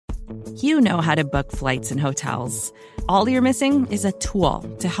You know how to book flights and hotels. All you're missing is a tool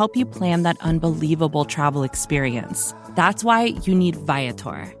to help you plan that unbelievable travel experience. That's why you need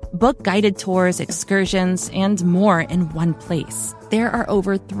Viator. Book guided tours, excursions, and more in one place. There are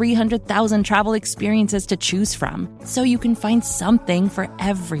over 300,000 travel experiences to choose from, so you can find something for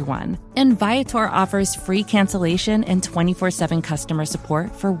everyone. And Viator offers free cancellation and 24/7 customer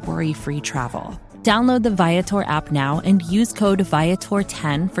support for worry-free travel. Download the Viator app now and use code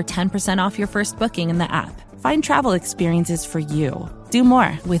Viator10 for 10% off your first booking in the app. Find travel experiences for you. Do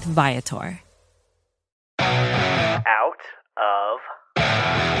more with Viator. Out of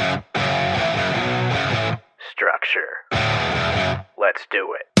structure. Let's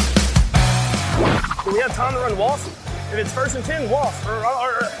do it. Do we have time to run waltz? If it's 1st and 10, waltz.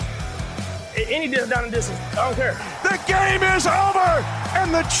 Or any down and distance. I don't care. The game is over,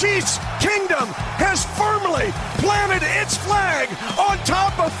 and the Chiefs Kingdom has firmly planted its flag on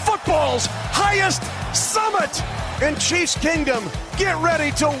top of football's highest summit. And Chiefs Kingdom, get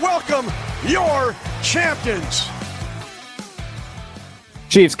ready to welcome your champions.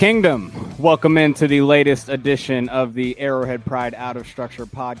 Chiefs Kingdom, welcome into the latest edition of the Arrowhead Pride Out of Structure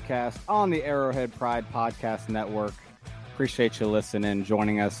podcast on the Arrowhead Pride Podcast Network. Appreciate you listening,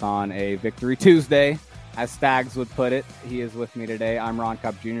 joining us on a Victory Tuesday, as Stags would put it. He is with me today. I'm Ron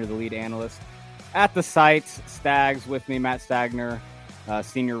Cup Jr., the lead analyst at the site. Stags with me, Matt Stagner,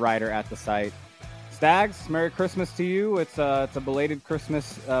 senior writer at the site. Stags, Merry Christmas to you. It's a belated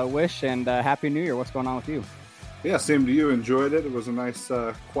Christmas wish, and Happy New Year. What's going on with you? Yeah, same to you. Enjoyed it. It was a nice,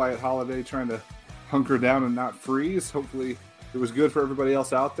 quiet holiday, trying to hunker down and not freeze. Hopefully it was good for everybody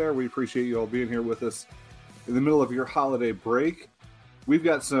else out there. We appreciate you all being here with us in the middle of your holiday break. We've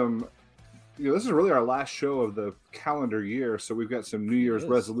got some, this is really our last show of the calendar year, so we've got some New Year's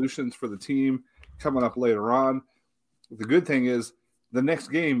resolutions for the team coming up later on. The good thing is the next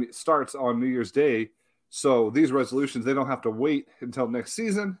game starts on New Year's Day, so these resolutions, they don't have to wait until next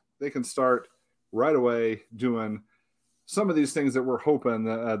season. They can start right away doing some of these things that we're hoping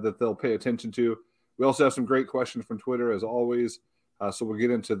that they'll pay attention to. We also have some great questions from Twitter, as always, so we'll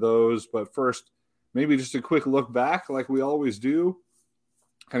get into those. But first, maybe just a quick look back like we always do,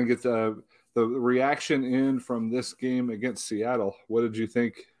 kind of get the reaction in from this game against Seattle. What did you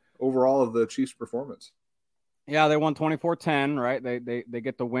think overall of the Chiefs' performance? Yeah, they won 24-10, right? They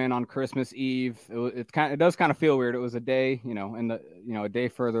get the win on Christmas Eve. It does kind of feel weird. It was a day, a day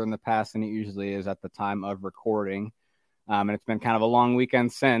further in the past than it usually is at the time of recording. And it's been kind of a long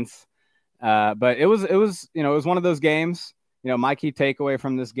weekend since. But it was one of those games. My key takeaway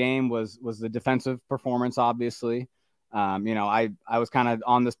from this game was the defensive performance, obviously. I was kind of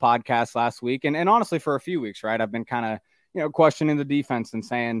on this podcast last week and honestly for a few weeks, right? I've been kind of, questioning the defense and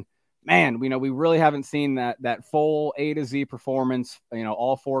saying, man, we really haven't seen that full A to Z performance,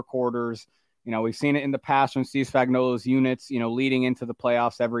 all four quarters. We've seen it in the past from Steve Spagnuolo's units, leading into the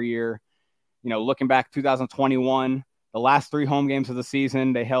playoffs every year. Looking back 2021, the last 3 home games of the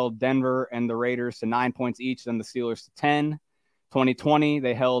season, they held Denver and the Raiders to 9 points each, then the Steelers to 10. 2020,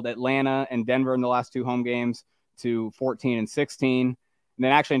 they held Atlanta and Denver in the last 2 home games to 14 and 16. And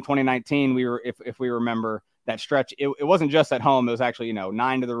then actually in 2019, if we remember that stretch, it wasn't just at home. It was actually,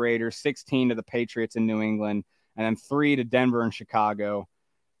 9 to the Raiders, 16 to the Patriots in New England, and then 3 to Denver and Chicago.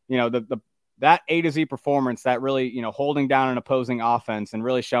 That A to Z performance, that really, holding down an opposing offense and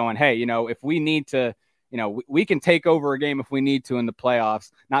really showing, hey, if we need to, we can take over a game if we need to in the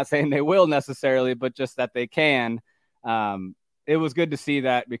playoffs. Not saying they will necessarily, but just that they can. It was good to see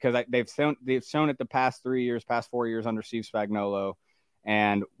that because they've shown it the past 4 years under Steve Spagnuolo.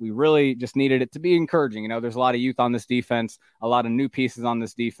 And we really just needed it to be encouraging. There's a lot of youth on this defense, a lot of new pieces on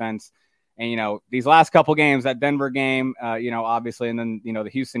this defense. And, these last couple games, that Denver game, obviously, and then, the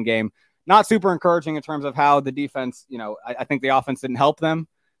Houston game, not super encouraging in terms of how the defense, I think the offense didn't help them.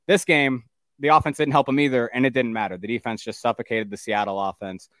 This game, the offense didn't help them either, and it didn't matter. The defense just suffocated the Seattle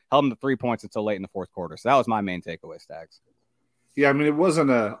offense, held them to 3 points until late in the fourth quarter. So that was my main takeaway, Stags. Yeah, I mean, it wasn't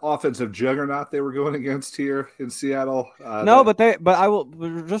an offensive juggernaut they were going against here in Seattle. But I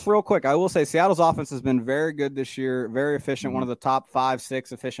will just real quick. I will say Seattle's offense has been very good this year, very efficient. Mm-hmm. One of the top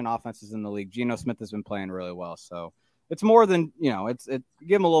 5-6 efficient offenses in the league. Geno Smith has been playing really well, so it's more than give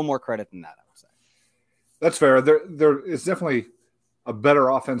him a little more credit than that, I would say. That's fair. There is definitely a better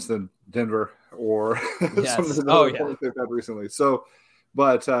offense than Denver or some of the other points they've had recently. So,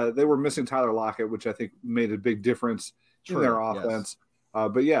 but they were missing Tyler Lockett, which I think made a big difference in their offense.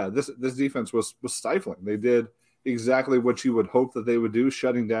 Yes. But yeah, this defense was stifling. They did exactly what you would hope that they would do,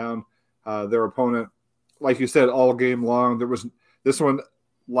 shutting down their opponent. Like you said, all game long. There was this one,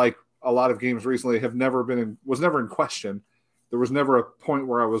 like a lot of games recently, was never in question. there was never a point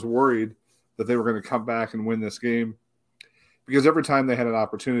where I was worried that they were going to come back and win this game, because every time they had an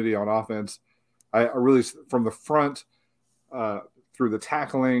opportunity on offense, I really, from the front, through the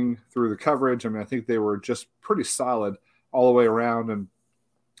tackling, through the coverage, I mean, I think they were just pretty solid all the way around and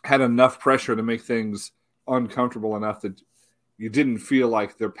had enough pressure to make things uncomfortable enough that you didn't feel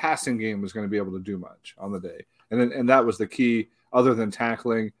like their passing game was going to be able to do much on the day. And that was the key, other than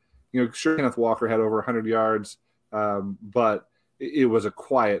tackling. Sure, Kenneth Walker had over 100 yards, but it was a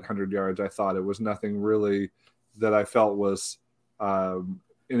quiet 100 yards, I thought. It was nothing really that I felt was an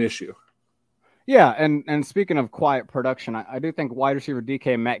issue. Yeah, and speaking of quiet production, I do think wide receiver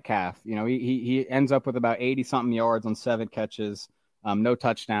DK Metcalf, he ends up with about 80-something yards on 7 catches, no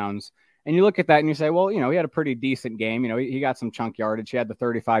touchdowns. And you look at that and you say, well, he had a pretty decent game. He got some chunk yardage. He had the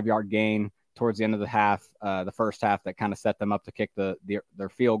 35-yard gain towards the end of the half, the first half, that kind of set them up to kick their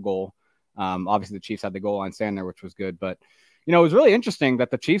field goal. Obviously, the Chiefs had the goal line stand there, which was good. But, it was really interesting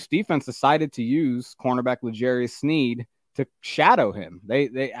that the Chiefs defense decided to use cornerback L'Jarius Sneed to shadow him.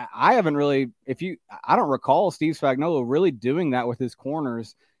 I don't recall Steve Spagnuolo really doing that with his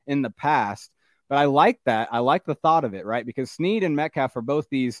corners in the past, but I like that. I like the thought of it, right? Because Sneed and Metcalf are both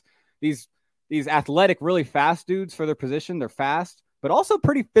these athletic, really fast dudes for their position. They're fast, but also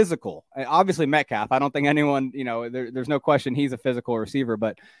pretty physical. Obviously Metcalf, I don't think anyone, there's no question he's a physical receiver,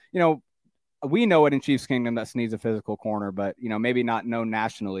 but we know it in Chiefs Kingdom that Sneed's a physical corner, but maybe not known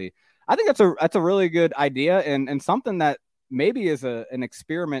nationally. I think that's a really good idea and something that maybe is an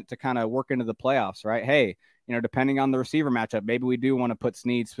experiment to kind of work into the playoffs, right? Hey, depending on the receiver matchup, maybe we do want to put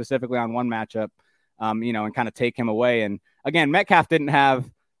Sneed specifically on one matchup, and kind of take him away. And again, Metcalf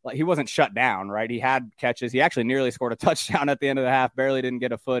he wasn't shut down, right? He had catches. He actually nearly scored a touchdown at the end of the half, barely didn't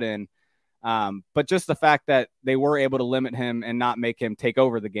get a foot in. But just the fact that they were able to limit him and not make him take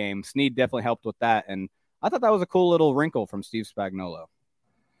over the game, Sneed definitely helped with that. And I thought that was a cool little wrinkle from Steve Spagnuolo.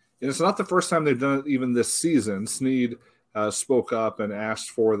 And it's not the first time they've done it even this season. Sneed spoke up and asked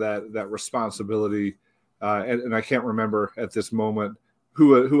for that responsibility. And I can't remember at this moment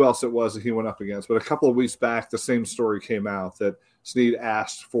who else it was that he went up against. But a couple of weeks back, the same story came out that Sneed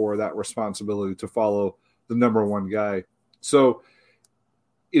asked for that responsibility to follow the number one guy. So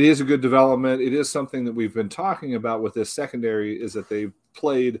it is a good development. It is something that we've been talking about with this secondary, is that they've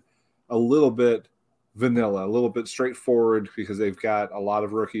played a little bit vanilla, a little bit straightforward, because they've got a lot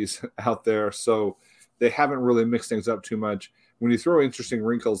of rookies out there. So they haven't really mixed things up too much. When you throw interesting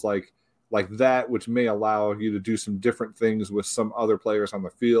wrinkles like that, which may allow you to do some different things with some other players on the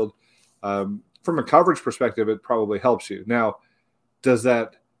field, from a coverage perspective, it probably helps you. Now, does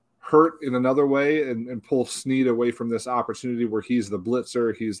that hurt in another way and pull Sneed away from this opportunity where he's the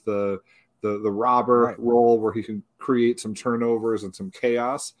blitzer, he's the robber role where he can create some turnovers and some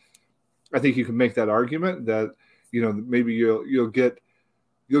chaos? I think you can make that argument that, maybe you'll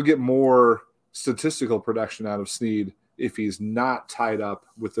get more statistical production out of Sneed if he's not tied up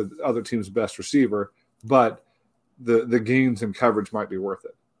with the other team's best receiver, but the gains in coverage might be worth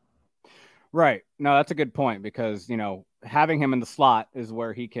it. Right. No, that's a good point, because, having him in the slot is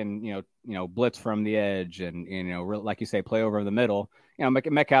where he can, blitz from the edge and, like you say, play over the middle.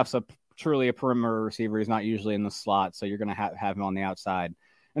 Metcalf's truly a perimeter receiver. He's not usually in the slot, so you're going to have him on the outside.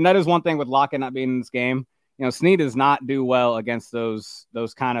 And that is one thing with Lockett not being in this game. Sneed does not do well against those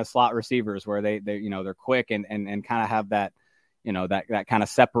kind of slot receivers where they're quick and kind of have that, that kind of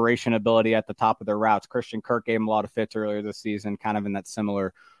separation ability at the top of their routes. Christian Kirk gave him a lot of fits earlier this season, kind of in that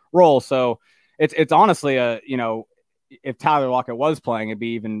similar role. So it's honestly if Tyler Lockett was playing, it'd be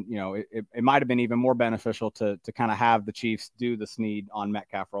even, it might have been even more beneficial to kind of have the Chiefs do the Sneed on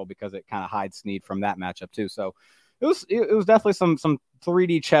Metcalf role, because it kind of hides Sneed from that matchup too. So it was definitely some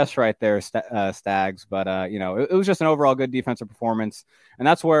 3D chess right there, Stags. But, it was just an overall good defensive performance. And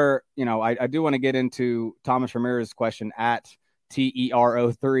that's where, I do want to get into Thomas Ramirez's question at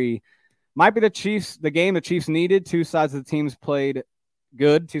TERO3. Might be the game the Chiefs needed. Two sides of the teams played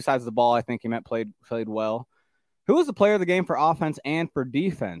good. Two sides of the ball, I think he meant played well. Who was the player of the game for offense and for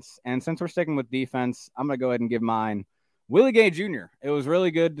defense? And since we're sticking with defense, I'm going to go ahead and give mine. Willie Gay Jr. It was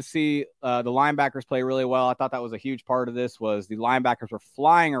really good to see the linebackers play really well. I thought that was a huge part of this, was the linebackers were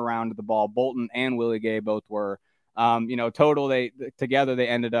flying around the ball. Bolton and Willie Gay both were. Total, they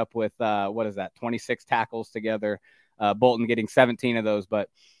ended up with, 26 tackles together. Bolton getting 17 of those. But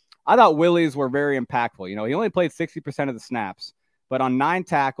I thought Willie's were very impactful. He only played 60% of the snaps. But on 9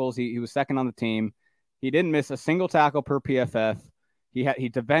 tackles, he was second on the team. He didn't miss a single tackle per PFF. He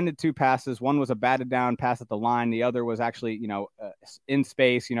defended 2 passes. One was a batted down pass at the line. The other was actually, in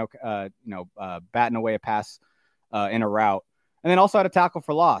space, batting away a pass in a route. And then also had a tackle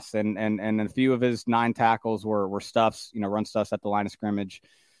for loss, and a few of his 9 tackles were stuffs, run stuffs at the line of scrimmage.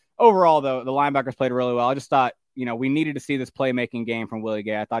 Overall, though, the linebackers played really well. I just thought, we needed to see this playmaking game from Willie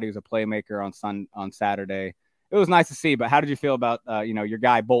Gay. I thought he was a playmaker on Saturday. It was nice to see, but how did you feel about, your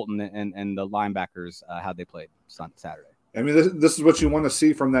guy Bolton and the linebackers, how they played Saturday? I mean, this is what you want to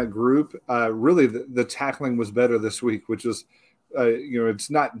see from that group. Really, the tackling was better this week, which is,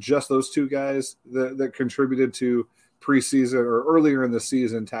 it's not just those 2 guys that contributed to preseason or earlier in the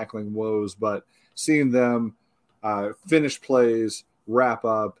season tackling woes, but seeing them finish plays, wrap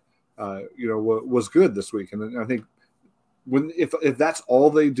up, was good this week. And I think if that's all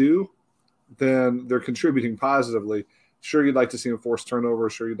they do, then they're contributing positively. Sure, you'd like to see them force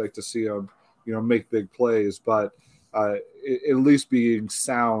turnovers. Sure, you'd like to see them, make big plays, but at least being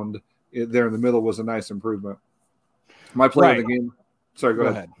sound there in the middle was a nice improvement. My play of the game. Sorry, go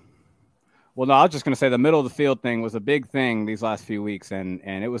ahead. Well, no, I was just going to say the middle of the field thing was a big thing these last few weeks, and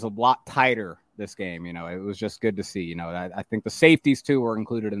it was a lot tighter this game. It was just good to see. I think the safeties, too, were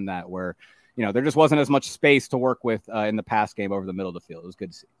included in that where, there just wasn't as much space to work with in the pass game over the middle of the field. It was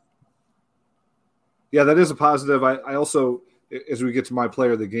good to see. Yeah, that is a positive. I also, as we get to my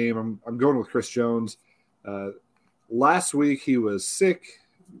player of the game, I'm going with Chris Jones. Last week he was sick,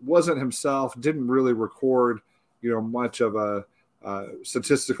 wasn't himself, didn't really record, much of a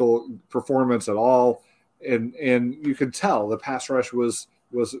statistical performance at all, and you could tell the pass rush was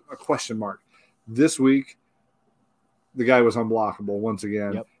a question mark. This week, the guy was unblockable once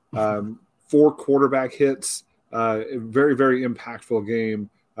again. Yep. 4 quarterback hits, a very, very impactful game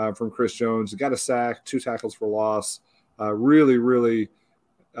from Chris Jones. He got a sack, 2 tackles for loss. Really, really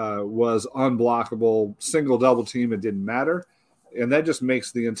was unblockable. Single, double team, it didn't matter, and that just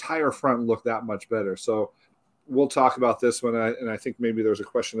makes the entire front look that much better. So we'll talk about this one, and I think maybe there's a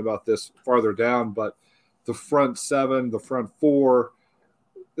question about this farther down, but the front 7, the front 4,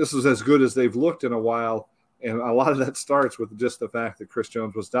 this is as good as they've looked in a while, and a lot of that starts with just the fact that Chris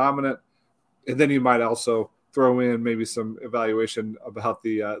Jones was dominant, and then you might also throw in maybe some evaluation about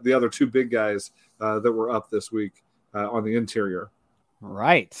the other 2 big guys that were up this week on the interior.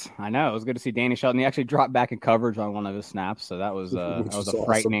 Right. I know. It was good to see Danny Shelton. He actually dropped back in coverage on one of his snaps. So that was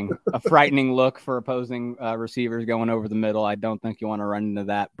awesome. a frightening look for opposing receivers going over the middle. I don't think you want to run into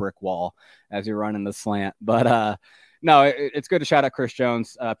that brick wall as you're running the slant. But no, it's good to shout out Chris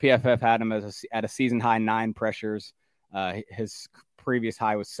Jones. PFF had him at a season high 9 pressures. His previous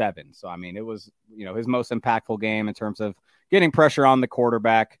high was 7. So, I mean, it was, his most impactful game in terms of getting pressure on the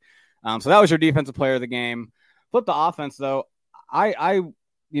quarterback. So that was your defensive player of the game. Flip the offense, though. it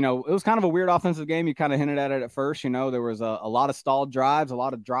was kind of a weird offensive game. You kind of hinted at it at first. There was a lot of stalled drives, a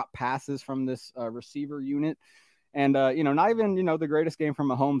lot of drop passes from this receiver unit. And, not even, the greatest game from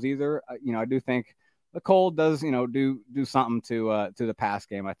Mahomes either. I do think the cold does, do something to the pass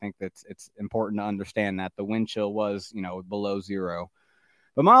game. I think it's important to understand that the wind chill was, below 0.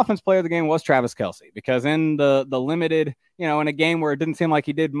 But my offense player of the game was Travis Kelce, because in the limited, in a game where it didn't seem like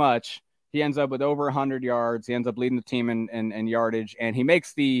he did much, he ends up with over 100 yards. He ends up leading the team in yardage, and he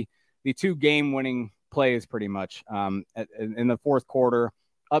makes the 2 game-winning plays pretty much in the fourth quarter,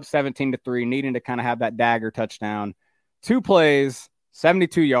 up 17-3, needing to kind of have that dagger touchdown. 2 plays,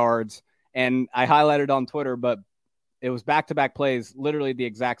 72 yards, and I highlighted on Twitter, but it was back-to-back plays, literally the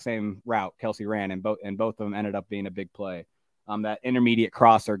exact same route Kelce ran, and both of them ended up being a big play. That intermediate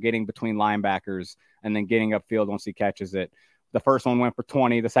crosser, getting between linebackers and then getting upfield once he catches it. The first one went for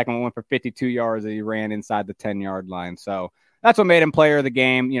 20. The second one went for 52 yards that he ran inside the 10-yard line. So that's what made him player of the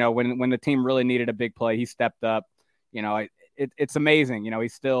game. When the team really needed a big play, he stepped up. It's amazing.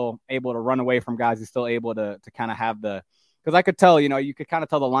 He's still able to run away from guys. He's still able to kind of have because I could tell, you could kind of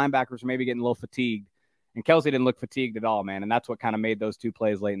tell the linebackers were maybe getting a little fatigued. And Kelce didn't look fatigued at all, man. And that's what kind of made those 2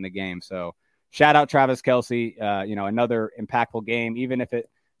 plays late in the game. So shout out Travis Kelce, another impactful game, even if it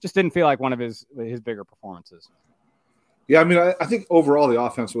just didn't feel like one of his bigger performances. Yeah, I mean, I think overall the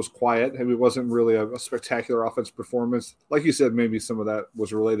offense was quiet. It wasn't really a spectacular offense performance. Like you said, maybe some of that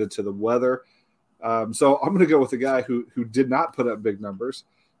was related to the weather. So I'm going to go with the guy who did not put up big numbers,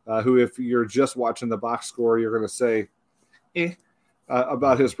 who, if you're just watching the box score, you're going to say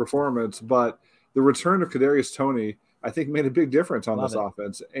about his performance. But the return of Kadarius Toney, I think, made a big difference on this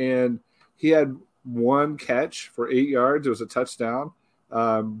offense. And he had 1 catch for 8 yards. It was a touchdown.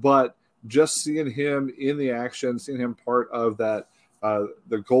 But just seeing him in the action, seeing him part of that,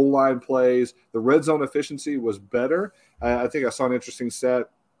 the goal line plays, the red zone efficiency was better. I think I saw an interesting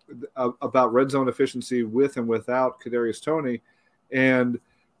stat about red zone efficiency with and without Kadarius Toney. And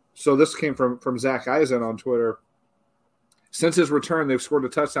so this came from Zach Eisen on Twitter. Since his return, they've scored a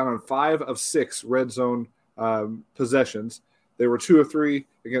touchdown on 5 of 6 red zone possessions. They were 2 of 3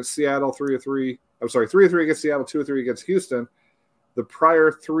 against Seattle, 3 of 3 against Seattle, 2 of 3 against Houston. The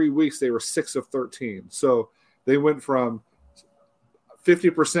prior 3 weeks, they were 6 of 13. So they went from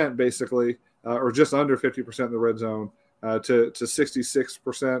 50% basically, or just under 50% in the red zone, to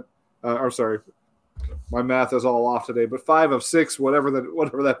 66%. I'm sorry, my math is all off today, but 5 of 6, whatever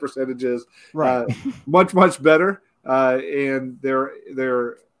that percentage is, right? Much better. And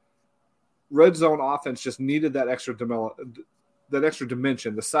their red zone offense just needed that extra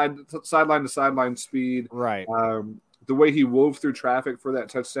dimension, the sideline to sideline speed, right? The way he wove through traffic for that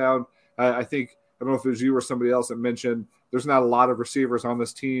touchdown. I don't know if it was you or somebody else that mentioned there's not a lot of receivers on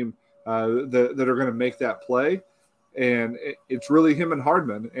this team that are going to make that play. And it's really him and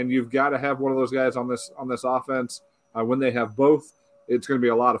Hardman, and you've got to have one of those guys on this offense. When they have both, it's going to be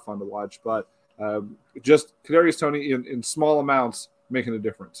a lot of fun to watch. But just Kadarius Toney in small amounts making a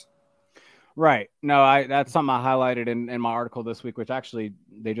difference. Right. No, that's something I highlighted in my article this week, which actually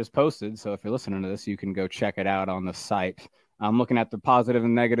they just posted. So if you're listening to this, you can go check it out on the site. I'm looking at the positive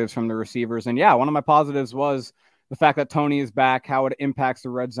and negatives from the receivers. And yeah, one of my positives was the fact that Toney is back, how it impacts the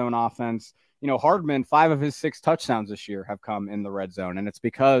red zone offense. Hardman, 5 of his 6 touchdowns this year have come in the red zone. And it's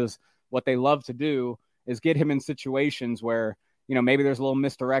because what they love to do is get him in situations where, maybe there's a little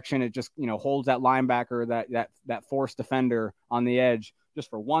misdirection. It just, holds that linebacker, that forced defender on the edge just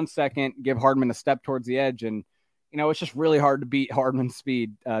for 1 second, give Hardman a step towards the edge. And, it's just really hard to beat Hardman's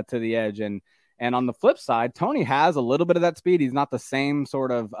speed to the edge. And on the flip side, Toney has a little bit of that speed. He's not the same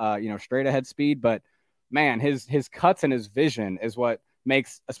sort of, straight ahead speed, but man, his cuts and his vision is what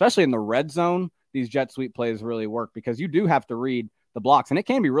makes, especially in the red zone, these jet sweep plays really work, because you do have to read the blocks, and it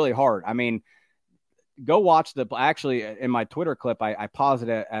can be really hard. I mean, go watch actually in my Twitter clip, I paused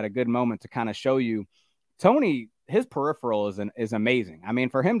it at a good moment to kind of show you Toney, his peripheral is amazing. I mean,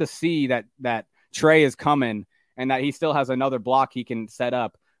 for him to see that Trey is coming and that he still has another block he can set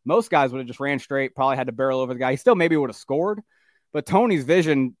up, most guys would have just ran straight, probably had to barrel over the guy. He still maybe would have scored, but Toney's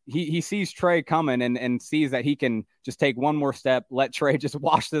vision, he sees Trey coming and sees that he can just take one more step, let Trey just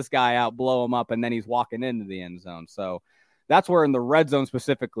wash this guy out, blow him up, and then he's walking into the end zone. So that's where in the red zone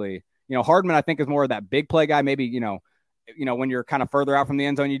specifically, Hardman, I think, is more of that big play guy. Maybe, when you're kind of further out from the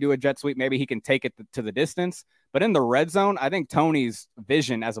end zone, you do a jet sweep, maybe he can take it to the distance. But in the red zone, I think Toney's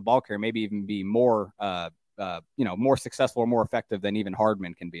vision as a ball carrier maybe even be more, more successful or more effective than even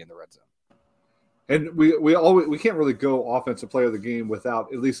Hardman can be in the red zone. And we can't really go offensive player of the game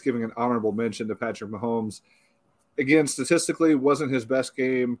without at least giving an honorable mention to Patrick Mahomes. Again, statistically, wasn't his best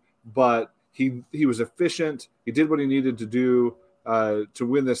game, but he was efficient. He did what he needed to do to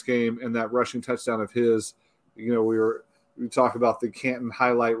win this game, and that rushing touchdown of his. We talk about the Canton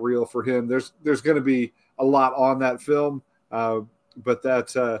highlight reel for him. There's going to be a lot on that film, but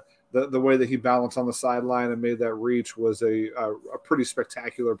that the way that he balanced on the sideline and made that reach was a pretty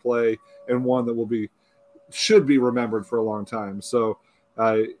spectacular play, and one that should be remembered for a long time. So,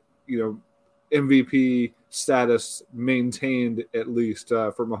 MVP status maintained at least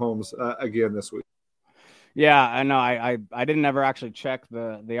for Mahomes again this week. Yeah, I know. I didn't ever actually check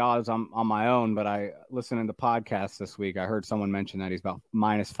the odds on my own, but I listening to podcasts this week, I heard someone mention that he's about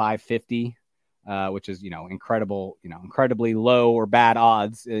minus 550, which is, incredibly low or bad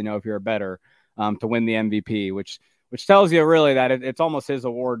odds, if you're a bettor, to win the MVP, which tells you really that it's almost his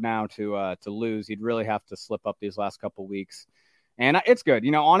award now to lose. He'd really have to slip up these last couple weeks, and it's good.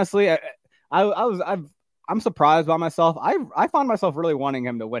 Honestly, I'm surprised by myself. I find myself really wanting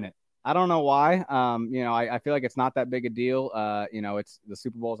him to win it. I don't know why. I feel like it's not that big a deal. It's the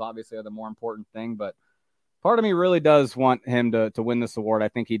Super Bowl is obviously the more important thing, but part of me really does want him to win this award. I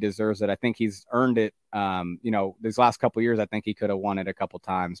think he deserves it. I think he's earned it. These last couple of years, I think he could have won it a couple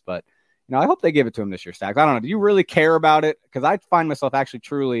times, but I hope they give it to him this year, Stacks. I don't know. Do you really care about it? Because I find myself actually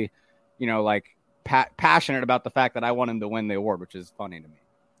truly, passionate about the fact that I want him to win the award, which is funny to me.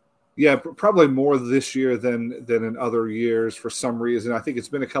 Yeah, probably more this year than in other years for some reason. I think it's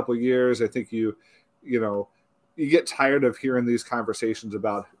been a couple of years. I think you get tired of hearing these conversations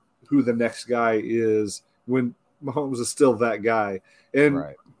about who the next guy is when Mahomes is still that guy. And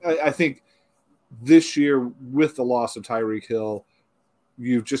right. I think this year with the loss of Tyreek Hill,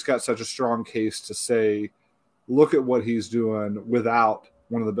 you've just got such a strong case to say, look at what he's doing without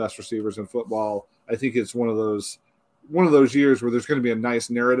one of the best receivers in football. I think it's one of those years where there's going to be a nice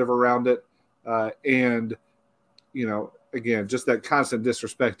narrative around it. And, again, just that constant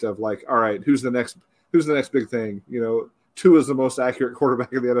disrespect of like, all right, who's the next big thing? Tua is the most accurate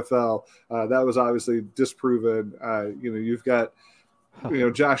quarterback in the NFL. That was obviously disproven. You've got,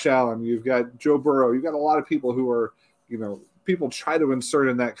 Josh Allen, you've got Joe Burrow, you've got a lot of people who are, people try to insert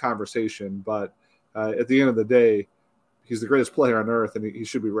in that conversation, but at the end of the day, he's the greatest player on earth, and he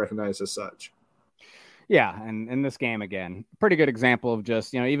should be recognized as such. Yeah, and in this game, again, pretty good example of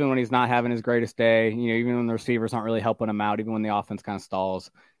just, even when he's not having his greatest day, even when the receivers aren't really helping him out, even when the offense kind of stalls,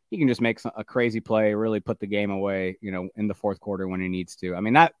 he can just make a crazy play, really put the game away, in the fourth quarter when he needs to. I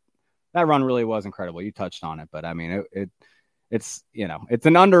mean, that run really was incredible. You touched on it, but I mean, it's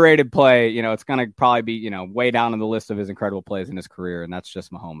an underrated play. It's going to probably be, way down on the list of his incredible plays in his career, and that's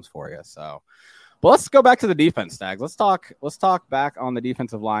just Mahomes for you. So, but let's go back to the defense, Stags. Let's talk back on the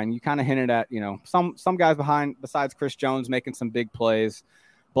defensive line. You kind of hinted at, some guys behind besides Chris Jones making some big plays.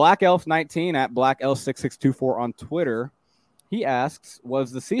 Black Elf 19 at Black Elf 6624 on Twitter. He asks,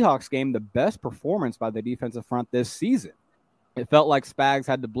 was the Seahawks game the best performance by the defensive front this season? It felt like Spags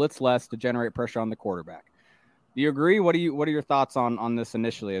had to blitz less to generate pressure on the quarterback. Do you agree? What are your thoughts on this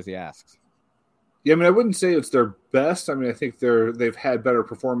initially as he asks? Yeah, I mean, I wouldn't say it's their best. I mean, I think they've had better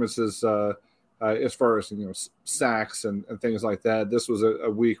performances as far as sacks and things like that. This was a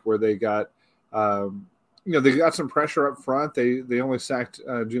week where they got they got some pressure up front. They only sacked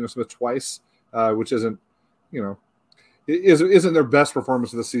Geno Smith twice, which isn't their best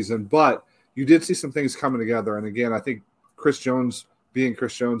performance of the season. But you did see some things coming together. And again, I think Chris Jones being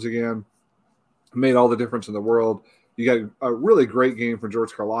Chris Jones again made all the difference in the world. You got a really great game from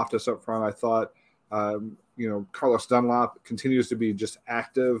George Karlaftis up front. I thought. Carlos Dunlap continues to be just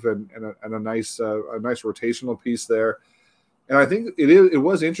active and a nice rotational piece there. And I think it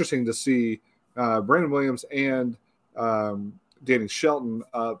was interesting to see Brandon Williams and Danny Shelton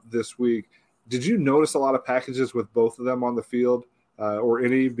up this week. Did you notice a lot of packages with both of them on the field or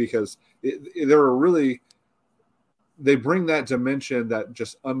any? Because they bring that dimension, that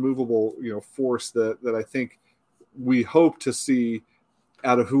just unmovable force that I think we hope to see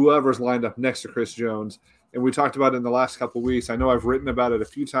out of whoever's lined up next to Chris Jones. And we talked about it in the last couple of weeks. I know I've written about it a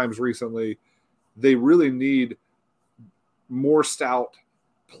few times recently. They really need more stout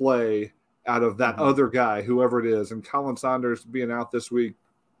play out of that other guy, whoever it is. And Colin Saunders being out this week,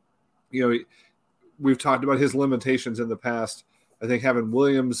 we've talked about his limitations in the past. I think having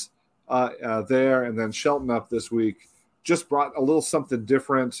Williams there and then Shelton up this week just brought a little something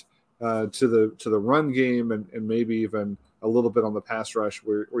different to the run game and maybe even a little bit on the pass rush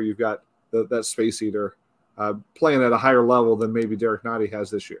where you've got that space eater playing at a higher level than maybe Derek Nottie has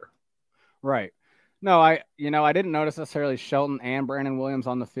this year. Right. No, I didn't notice necessarily Shelton and Brandon Williams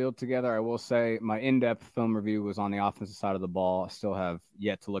on the field together. I will say my in-depth film review was on the offensive side of the ball. I still have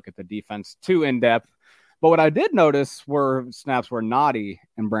yet to look at the defense too in-depth. But what I did notice were snaps where Nottie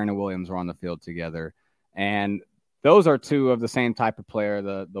and Brandon Williams were on the field together. And those are two of the same type of player,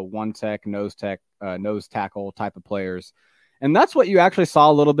 the one tech, nose tackle type of players. And that's what you actually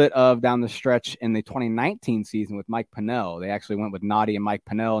saw a little bit of down the stretch in the 2019 season with Mike Pennell. They actually went with Nottie and Mike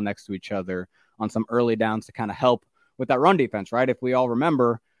Pennell next to each other on some early downs to kind of help with that run defense, right? If we all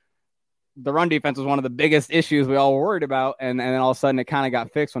remember, the run defense was one of the biggest issues we all were worried about. And then all of a sudden it kind of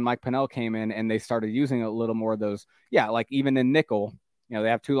got fixed when Mike Pennell came in and they started using a little more of those. Yeah, like even in nickel, they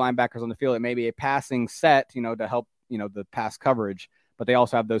have two linebackers on the field. It may be a passing set, to help, the pass coverage. But they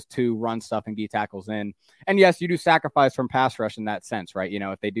also have those two run stuff and D tackles in. And yes, you do sacrifice from pass rush in that sense, right?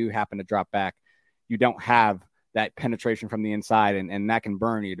 If they do happen to drop back, you don't have that penetration from the inside, and that can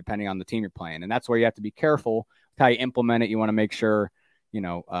burn you depending on the team you're playing. And that's where you have to be careful with how you implement it. You want to make sure,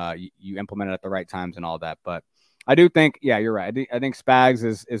 you implement it at the right times and all that. But I do think, yeah, you're right. I think Spags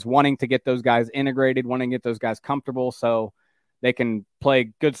is wanting to get those guys integrated, wanting to get those guys comfortable so they can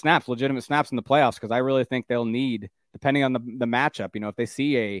play good snaps, legitimate snaps in the playoffs, because I really think they'll need, depending on the matchup, if they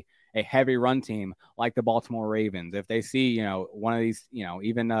see a heavy run team like the Baltimore Ravens, if they see, one of these,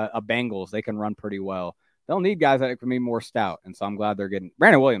 even a Bengals, they can run pretty well. They'll need guys that can be more stout. And so I'm glad they're getting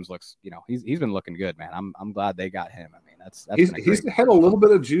Brandon Williams looks, he's been looking good, man. I'm glad they got him. I mean, that's he's had a little bit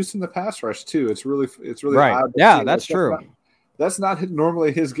of juice in the pass rush too. It's really right. Odd Yeah, that's true. That's not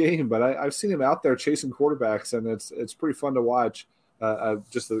normally his game, but I've seen him out there chasing quarterbacks, and it's pretty fun to watch.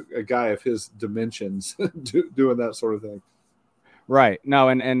 Just a guy of his dimensions doing that sort of thing. Right. No,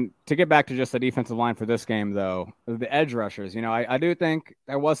 and to get back to just the defensive line for this game, though, the edge rushers, I do think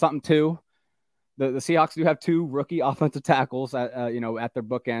there was something to the Seahawks do have two rookie offensive tackles at their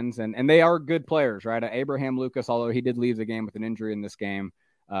bookends, and they are good players, right? Abraham Lucas, although he did leave the game with an injury in this game,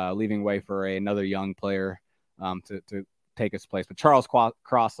 leaving way for another young player to take his place. But Charles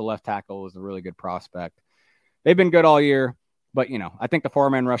Cross, the left tackle, is a really good prospect. They've been good all year. But, I think the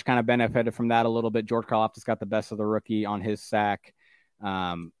four-man rush kind of benefited from that a little bit. George Karlaftis got the best of the rookie on his sack.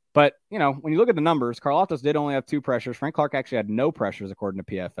 But, when you look at the numbers, Karlaftis did only have 2 pressures. Frank Clark actually had no pressures, according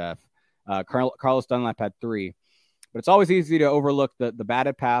to PFF. Carlos Dunlap had 3. But it's always easy to overlook the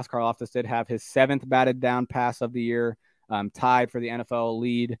batted pass. Karlaftis did have his 7th batted down pass of the year. tied for the NFL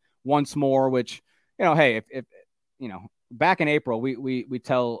lead once more, which, hey, if back in April, we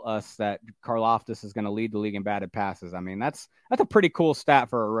tell us that Karlaftis is going to lead the league in batted passes. I mean, that's a pretty cool stat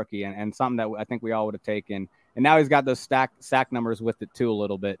for a rookie and something that I think we all would have taken. And now he's got those sack numbers with it too a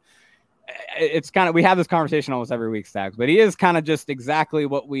little bit. It's kind of, we have this conversation almost every week, Stags, but he is kind of just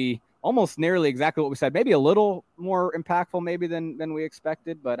almost nearly exactly what we said, maybe a little more impactful maybe than we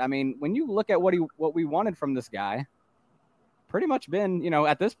expected. But I mean, when you look at what we wanted from this guy, pretty much been,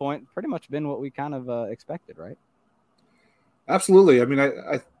 at this point, pretty much been what we kind of expected, right? Absolutely. I mean,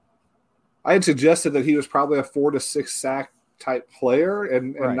 I had suggested that he was probably a 4 to 6 sack type player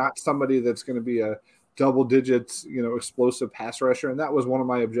and right. not somebody that's going to be a double digits, explosive pass rusher. And that was one of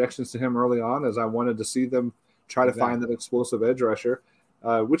my objections to him early on, as I wanted to see them try to find that explosive edge rusher,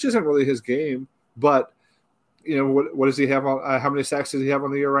 which isn't really his game. But, what does he have on? How many sacks does he have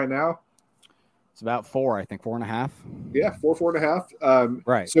on the year right now? It's about 4, I think, 4.5. Yeah, 4.5.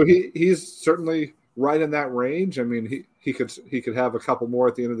 Right. So he's certainly right in that range. I mean, he could have a couple more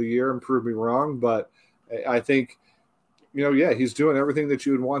at the end of the year and prove me wrong, but I think, he's doing everything that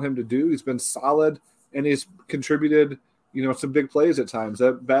you would want him to do. He's been solid, and he's contributed, some big plays at times.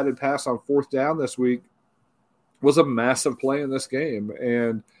 That batted pass on 4th down this week was a massive play in this game,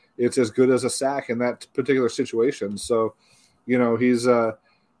 and it's as good as a sack in that particular situation. So,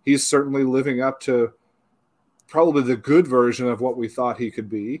 he's certainly living up to probably the good version of what we thought he could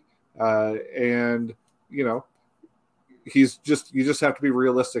be. And, you just have to be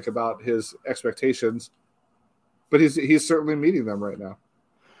realistic about his expectations, but he's certainly meeting them right now.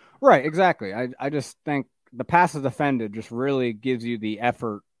 Right. Exactly. I just think the passes defended just really gives you the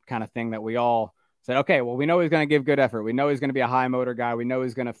effort kind of thing that we all said, okay, well, we know he's going to give good effort. We know he's going to be a high motor guy. We know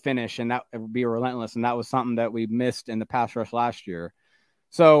he's going to finish and that would be relentless. And that was something that we missed in the pass rush last year.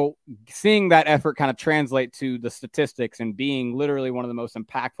 So seeing that effort kind of translate to the statistics and being literally one of the most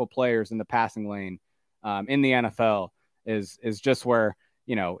impactful players in the passing lane in the NFL is just where,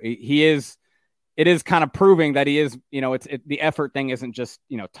 it is kind of proving that he is, the effort thing isn't just,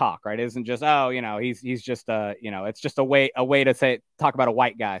 talk, right? It isn't just, he's just, it's just a way to talk about a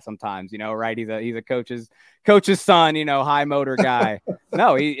white guy sometimes, right? He's a coach's son, high motor guy.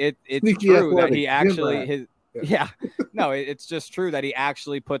 No, it's true that he actually, it's just true that he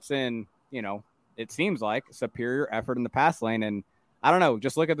actually puts in, it seems like superior effort in the pass lane. And I don't know,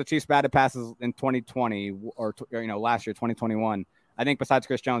 just look at the Chiefs batted passes in 2020 or last year, 2021. I think besides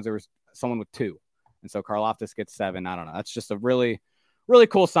Chris Jones, there was someone with 2. And so Karlaftis gets 7. I don't know. That's just a really, really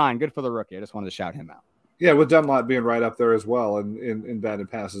cool sign. Good for the rookie. I just wanted to shout him out. Yeah, with Dunlop being right up there as well in batted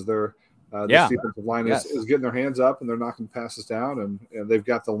passes. This defensive line is getting their hands up and they're knocking passes down and they've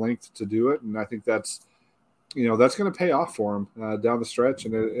got the length to do it. And I think that's going to pay off for him down the stretch,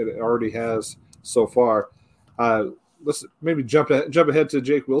 and it already has so far. Let's maybe jump ahead to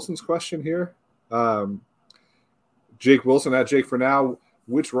Jake Wilson's question here. Jake Wilson at Jake for now.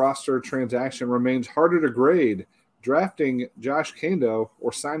 Which roster transaction remains harder to grade, drafting Josh Kando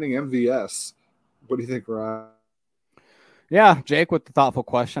or signing MVS? What do you think, Ryan? Yeah, Jake with the thoughtful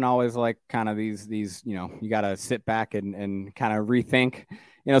question. I always like kind of these you got to sit back and kind of rethink,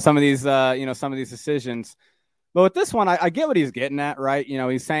 some of these decisions. But with this one, I get what he's getting at, right?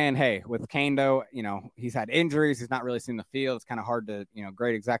 He's saying, hey, with Kando, he's had injuries. He's not really seen the field. It's kind of hard to,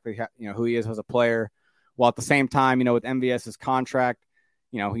 grade exactly, who he is as a player. While at the same time, with MVS's contract,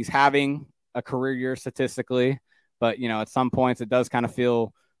 he's having a career year statistically, but, at some points it does kind of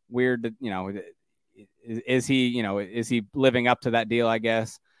feel weird that, is he living up to that deal, I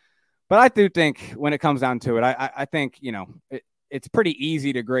guess. But I do think when it comes down to it, I think, it's pretty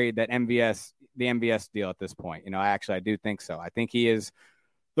easy to grade that the MVS deal at this point. I do think so. I think he is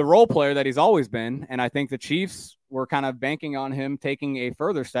the role player that he's always been. And I think the Chiefs were kind of banking on him taking a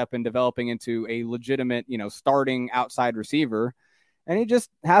further step in developing into a legitimate, starting outside receiver. And he just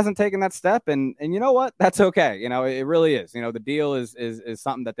hasn't taken that step. And you know what? That's okay. It really is. The deal is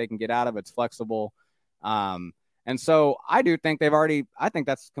something that they can get out of. It's flexible. And so I do think I think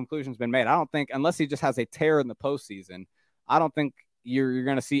that's conclusion's been made. I don't think, unless he just has a tear in the postseason, I don't think you're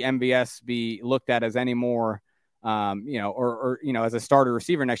going to see MVS be looked at as any more, or as a starter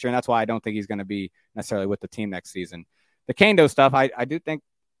receiver next year. And that's why I don't think he's going to be necessarily with the team next season. The Kando stuff, I do think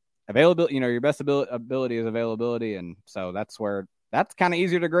availability, your best ability is availability. And so that's kind of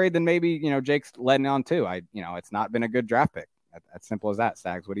easier to grade than maybe, Jake's letting on too. It's not been a good draft pick. As simple as that,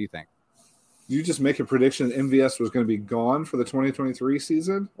 Stags. What do you think? Did you just make a prediction that MVS was going to be gone for the 2023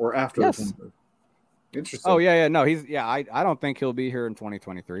 season or after? Yes. The 2023? Interesting. Oh, yeah. No, I don't think he'll be here in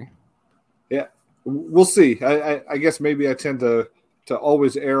 2023. Yeah, we'll see. I guess maybe I tend to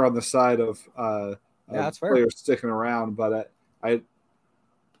always err on the side of that's fair. players sticking around. But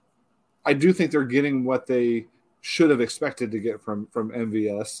I do think they're getting what they should have expected to get from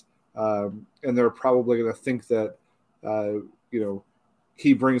MVS, and they're probably going to think that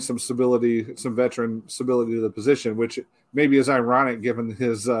he brings some stability, some veteran stability to the position, which maybe is ironic given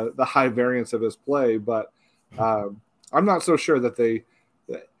his the high variance of his play. But I'm not so sure that they.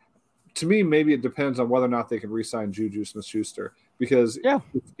 To me, maybe it depends on whether or not they can re-sign Juju Smith-Schuster, because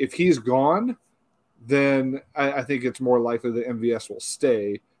if he's gone, then I think it's more likely that MVS will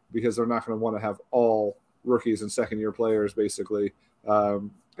stay, because they're not going to want to have all rookies and second-year players basically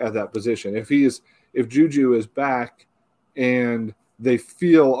at that position. If Juju is back and they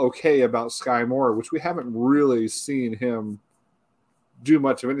feel okay about Sky Moore, which we haven't really seen him do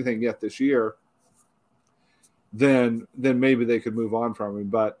much of anything yet this year, then maybe they could move on from him.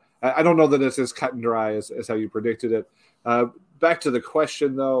 But I don't know that it's as cut and dry as how you predicted it. Back to the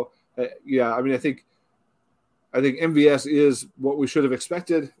question, though, I think MVS is what we should have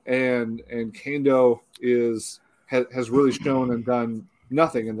expected, and Kendo has really shown and done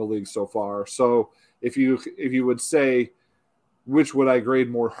nothing in the league so far. So if you would say which would I grade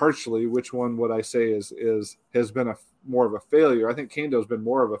more harshly, which one would I say has been more of a failure? I think Kendo's been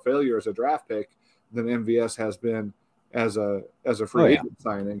more of a failure as a draft pick than MVS has been as a free agent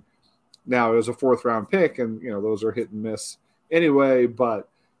signing. Now, it was a 4th-round pick, and those are hit and miss anyway. But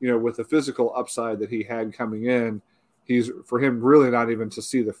with the physical upside that he had coming in, for him really not even to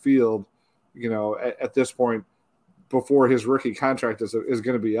see the field, at this point before his rookie contract is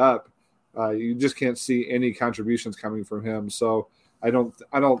going to be up, you just can't see any contributions coming from him. So I don't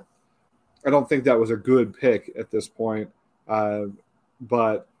think that was a good pick at this point.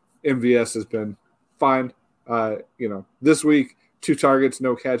 But MVS has been fine. This week, 2 targets,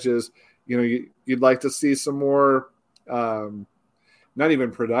 no catches. You'd like to see some more, not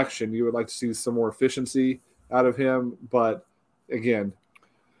even production. You would like to see some more efficiency out of him. But again,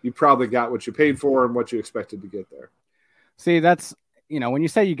 you probably got what you paid for and what you expected to get there. See, that's, when you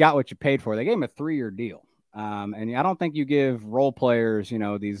say you got what you paid for, they gave him a 3-year deal. And I don't think you give role players,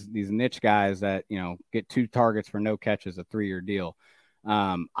 these niche guys that, get 2 targets for no catches, a 3-year deal.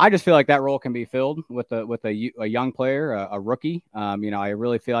 I just feel like that role can be filled with a young player, a rookie. I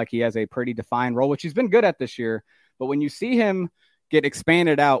really feel like he has a pretty defined role, which he's been good at this year. But when you see him get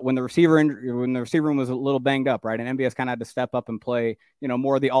expanded out when the receiver room was a little banged up, right, and MVS kind of had to step up and play,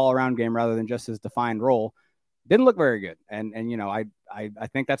 more of the all-around game rather than just his defined role, didn't look very good. And I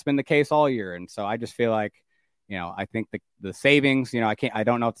think that's been the case all year. And so I just feel like, I think the savings, I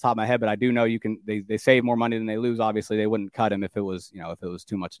don't know off the top of my head, but I do know they save more money than they lose. Obviously they wouldn't cut him if it was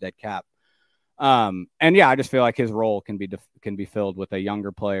too much dead cap. I just feel like his role can be filled with a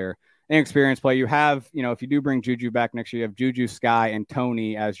younger player, an experienced player. You have, if you do bring Juju back next year, you have Juju, Sky, and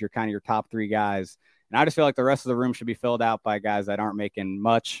Tony as your top 3 guys. And I just feel like the rest of the room should be filled out by guys that aren't making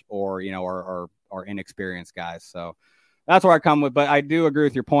much or inexperienced guys. So that's where I come with, but I do agree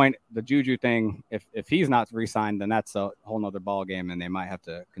with your point. The Juju thing, if he's not re-signed, then that's a whole nother ball game, and they might have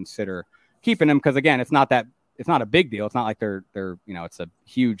to consider keeping him. Cause again, it's not a big deal. It's not like they're, it's a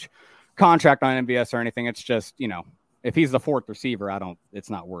huge contract on MVS or anything. It's just, if he's the 4th receiver, it's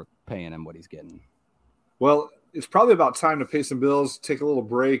not worth paying him what he's getting. Well, it's probably about time to pay some bills, take a little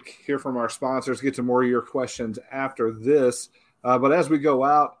break, hear from our sponsors, get to more of your questions after this. But as we go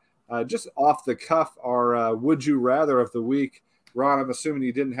out, just off the cuff, our Would You Rather of the week. Ron, I'm assuming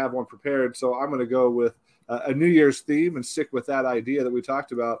you didn't have one prepared, so I'm going to go with a New Year's theme and stick with that idea that we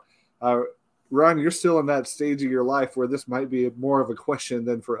talked about. Ron, you're still in that stage of your life where this might be more of a question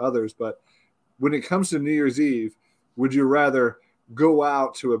than for others, but when it comes to New Year's Eve, would you rather go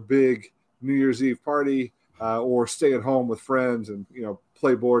out to a big New Year's Eve party or stay at home with friends and,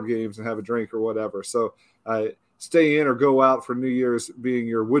 play board games and have a drink or whatever? So stay in or go out for New Year's being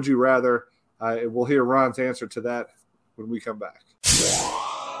your Would You Rather. We'll hear Ron's answer to that when we come back.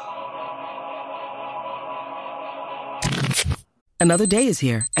 Another day is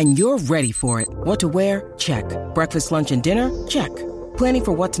here, and you're ready for it. What to wear? Check. Breakfast, lunch, and dinner? Check. Planning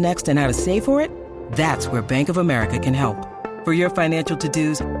for what's next and how to save for it? That's where Bank of America can help. For your financial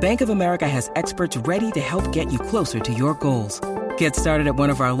to-dos, Bank of America has experts ready to help get you closer to your goals. Get started at one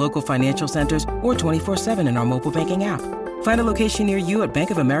of our local financial centers or 24/7 in our mobile banking app. Find a location near you at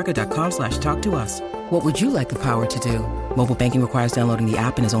bankofamerica.com/talktous. What would you like the power to do? Mobile banking requires downloading the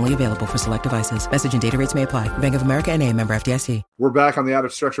app and is only available for select devices. Message and data rates may apply. Bank of America N.A., member FDIC. We're back on the Out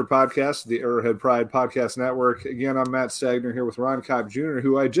of Structure podcast, the Arrowhead Pride Podcast Network. Again, I'm Matt Stagner here with Ron Cobb Jr.,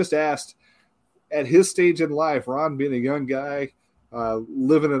 who I just asked at his stage in life, Ron being a young guy,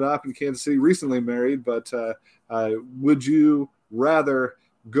 living it up in Kansas City, recently married, but would you rather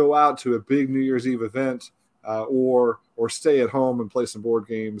go out to a big New Year's Eve event or stay at home and play some board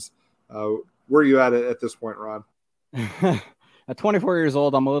games. Where are you at this point, Ron? At 24 years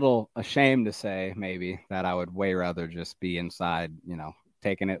old, I'm a little ashamed to say maybe that I would way rather just be inside,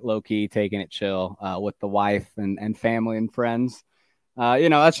 taking it low key, taking it chill with the wife and family and friends.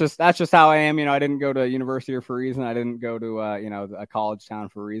 That's just how I am. I didn't go to university for a reason. I didn't go to a college town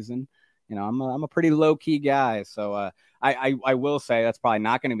for a reason. I'm a pretty low key guy. So I will say that's probably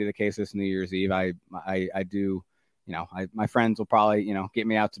not going to be the case this New Year's Eve. I do. My friends will probably, get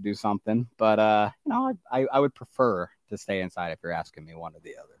me out to do something, but, I would prefer to stay inside if you're asking me one or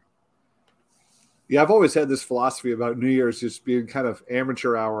the other. Yeah, I've always had this philosophy about New Year's just being kind of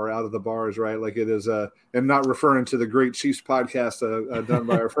amateur hour out of the bars, right? Like it is, and not referring to the Great Chiefs podcast done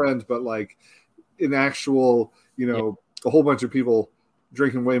by our friends, but like in actual, a whole bunch of people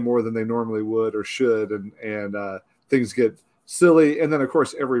drinking way more than they normally would or should, and things get silly, and then of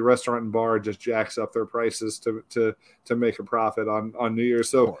course every restaurant and bar just jacks up their prices to make a profit on New Year's.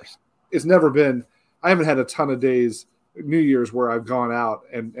 So it's never been. I haven't had a ton of days New Year's where I've gone out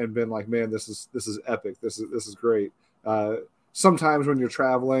and been like, man, this is epic. This is great. Sometimes when you're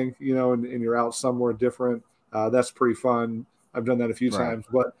traveling, and you're out somewhere different, that's pretty fun. I've done that a few times,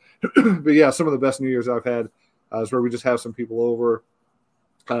 but yeah, some of the best New Year's I've had is where we just have some people over.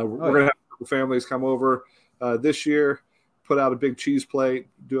 We're gonna have a couple families come over this year. Put out a big cheese plate,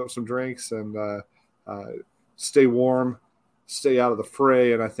 do up some drinks, and stay warm, stay out of the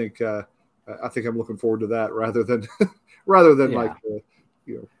fray. And I think I'm looking forward to that rather than like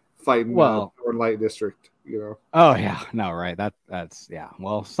fighting Northern Light District. Oh yeah, no, right. That's yeah.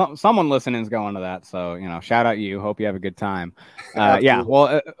 Well, someone listening is going to that, so shout out you. Hope you have a good time. Yeah.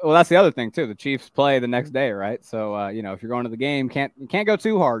 Well, that's the other thing too. The Chiefs play the next day, right? So if you're going to the game, you can't go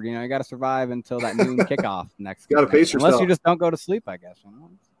too hard. You got to survive until that noon kickoff next. Got to pace yourself. Unless you just don't go to sleep, I guess.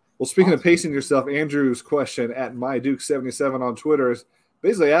 Well, speaking of pacing yourself, Andrew's question at myduke77 on Twitter is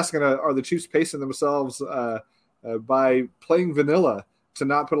basically asking, are the Chiefs pacing themselves by playing vanilla to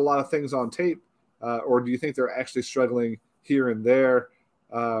not put a lot of things on tape? Or do you think they're actually struggling here and there?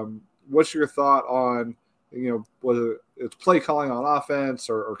 What's your thought on, whether it's play calling on offense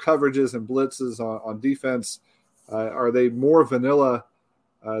or coverages and blitzes on defense? Are they more vanilla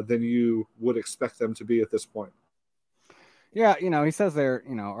than you would expect them to be at this point? Yeah, he says they're,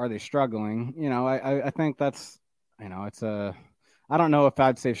 are they struggling? I think that's, it's I don't know if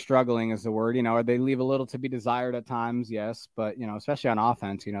I'd say struggling is the word. Or they leave a little to be desired at times, yes. But especially on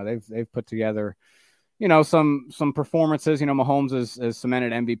offense, they've put together, some performances. Mahomes is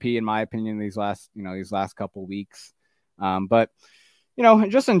cemented MVP in my opinion these last couple weeks. But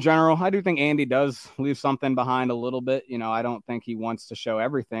just in general, I do think Andy does leave something behind a little bit. I don't think he wants to show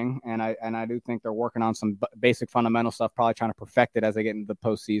everything, and I do think they're working on some basic fundamental stuff, probably trying to perfect it as they get into the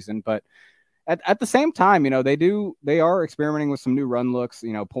postseason, but. At the same time, they are experimenting with some new run looks.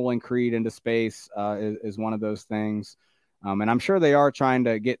 Pulling Creed into space is one of those things, and I'm sure they are trying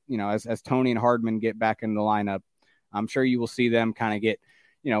to get as Tony and Hardman get back in the lineup. I'm sure you will see them kind of get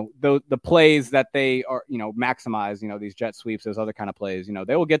the plays that they are maximize these jet sweeps, those other kind of plays.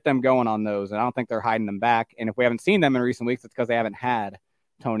 They will get them going on those, and I don't think they're hiding them back. And if we haven't seen them in recent weeks, it's because they haven't had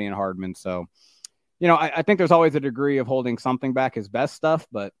Tony and Hardman. So I think there's always a degree of holding something back is best stuff,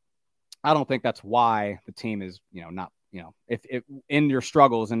 but I don't think that's why the team is, not, if in your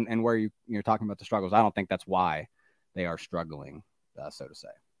struggles and where you're talking about the struggles, I don't think that's why they are struggling, so to say.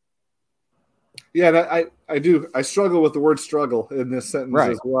 Yeah, and I struggle with the word struggle in this sentence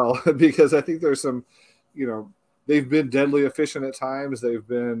as well, because I think there's some, they've been deadly efficient at times. They've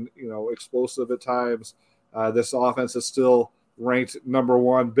been, explosive at times. This offense is still ranked number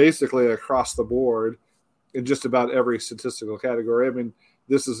one, basically across the board in just about every statistical category. I mean,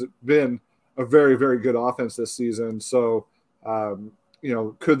 this has been a very, very good offense this season. So,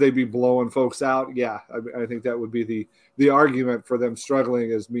 could they be blowing folks out? Yeah, I think that would be the argument for them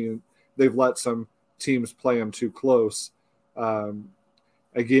struggling is meaning they've let some teams play them too close.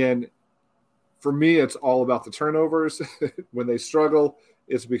 Again, for me, it's all about the turnovers. When they struggle,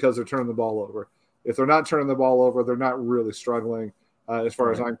 it's because they're turning the ball over. If they're not turning the ball over, they're not really struggling as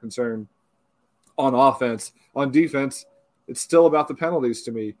far as I'm concerned on offense. On defense, it's still about the penalties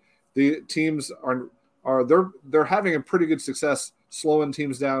to me. The teams they're having a pretty good success slowing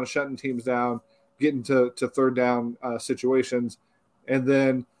teams down, shutting teams down, getting to third down situations, and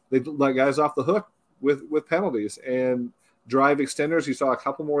then they let guys off the hook with penalties and drive extenders. You saw a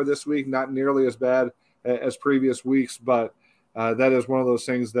couple more this week, not nearly as bad as previous weeks, but that is one of those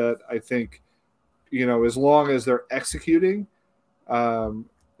things that I think, as long as they're executing,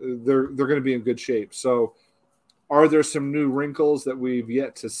 they're going to be in good shape. So Are there some new wrinkles that we've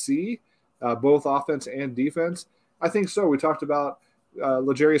yet to see, both offense and defense? I think so. We talked about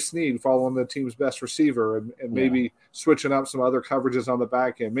L'Jarius Sneed following the team's best receiver and maybe switching up some other coverages on the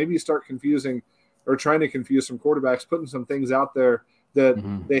back end. Maybe you start confusing or trying to confuse some quarterbacks, putting some things out there that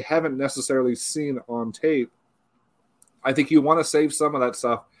they haven't necessarily seen on tape. I think you want to save some of that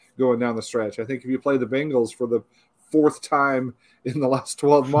stuff going down the stretch. I think if you play the Bengals for the fourth time in the last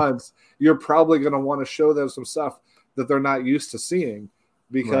 12 months, you're probably going to want to show them some stuff that they're not used to seeing,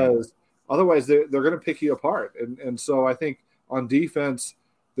 because otherwise they're going to pick you apart. And so I think on defense,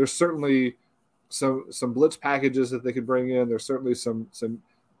 there's certainly some blitz packages that they could bring in. There's certainly some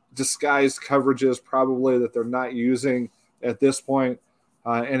disguised coverages probably that they're not using at this point.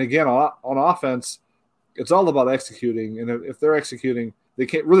 And again, on offense, it's all about executing. And if they're executing, they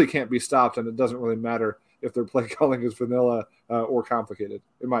can't be stopped. And it doesn't really matter if their play calling is vanilla or complicated,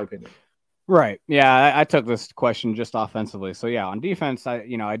 in my opinion. Right. Yeah, I took this question just offensively. So yeah, on defense,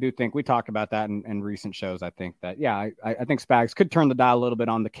 I do think we talked about that in recent shows. I think that I think Spags could turn the dial a little bit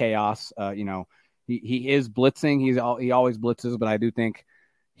on the chaos. He is blitzing. He always blitzes, but I do think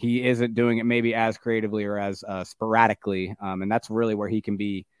he isn't doing it maybe as creatively or as sporadically. And that's really where he can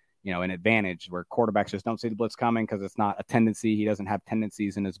be, an advantage, where quarterbacks just don't see the blitz coming because it's not a tendency. He doesn't have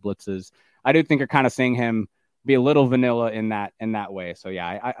tendencies in his blitzes. I do think you're kind of seeing him be a little vanilla in that way. So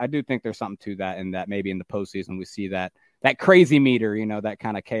yeah, I do think there's something to that, and that maybe in the postseason we see that crazy meter, that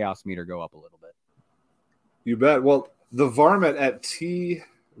kind of chaos meter go up a little bit. You bet. Well, the Varmint at T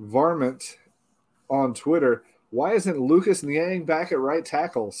Varmint on Twitter, why isn't Lucas Niang back at right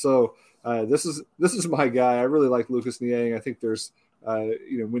tackle? So this is my guy. I really like Lucas Niang. I think there's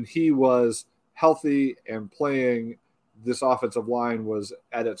when he was healthy and playing, this offensive line was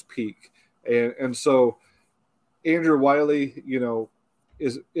at its peak, and so Andrew Wiley,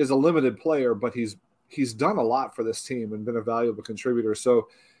 is a limited player, but he's done a lot for this team and been a valuable contributor. So,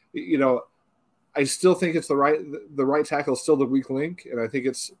 I still think it's the right tackle is still the weak link, and I think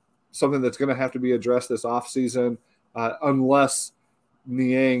it's something that's going to have to be addressed this offseason, unless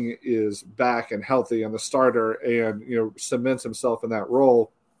Niang is back and healthy and the starter and cements himself in that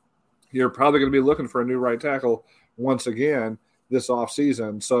role. You're probably going to be looking for a new right tackle once again this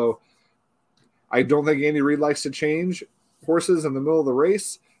offseason. So I don't think Andy Reid likes to change horses in the middle of the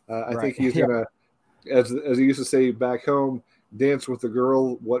race. I think he's going to, as he used to say back home, dance with the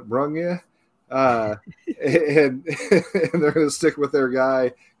girl what brung you. And they're going to stick with their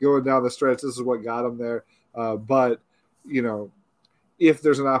guy going down the stretch. This is what got him there. But, if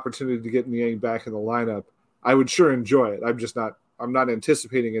there's an opportunity to get Niang back in the lineup, I would sure enjoy it. I'm not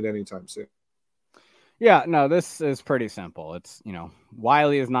anticipating it anytime soon. Yeah, no, this is pretty simple. It's,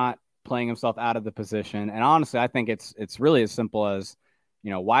 Wiley is not playing himself out of the position. And honestly, I think it's really as simple as,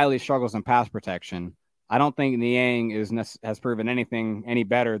 Wiley struggles in pass protection. I don't think Niang has proven anything any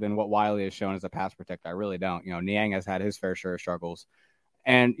better than what Wiley has shown as a pass protector. I really don't. Niang has had his fair share of struggles.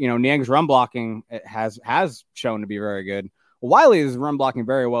 And, Niang's run blocking has shown to be very good. Wiley is run blocking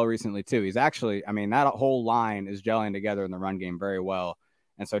very well recently, too. He's actually, that whole line is gelling together in the run game very well.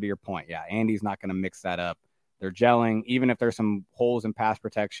 And so to your point, yeah, Andy's not going to mix that up. They're gelling. Even if there's some holes in pass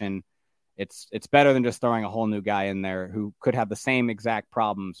protection, it's better than just throwing a whole new guy in there who could have the same exact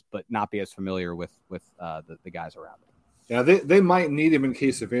problems but not be as familiar with the guys around him. Yeah, they might need him in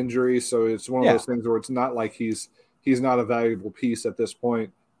case of injury. So it's one of those things where it's not like he's not a valuable piece at this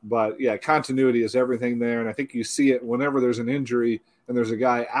point. But, yeah, continuity is everything there. And I think you see it whenever there's an injury and there's a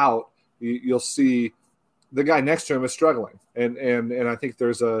guy out, you'll see the guy next to him is struggling. And I think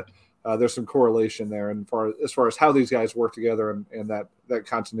there's some correlation there. And as far as how these guys work together and that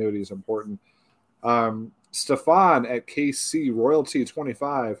continuity is important. Stefan at KC Royalty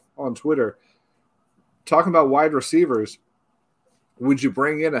 25 on Twitter, talking about wide receivers, would you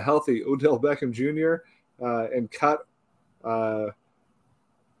bring in a healthy Odell Beckham Jr. And cut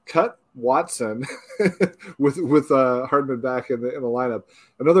Watson with Hardman back in the lineup?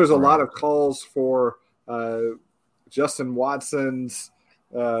 I know there's a lot of calls for Justin Watson's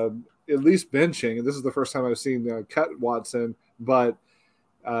at least benching, and this is the first time I've seen cut Watson. But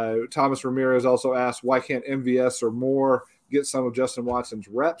Thomas Ramirez also asked, why can't MVS or Moore get some of Justin Watson's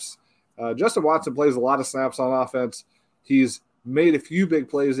reps? Justin Watson plays a lot of snaps on offense. He's made a few big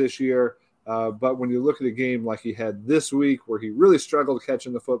plays this year. But when you look at a game like he had this week where he really struggled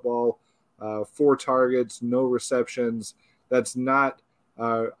catching the football, 4 targets, no receptions, that's not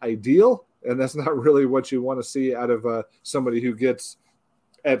ideal, and that's not really what you want to see out of somebody who gets,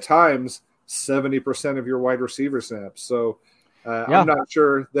 at times, 70% of your wide receiver snaps. So I'm not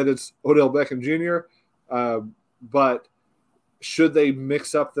sure that it's Odell Beckham Jr., but should they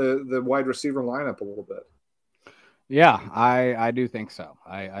mix up the wide receiver lineup a little bit? Yeah, I do think so.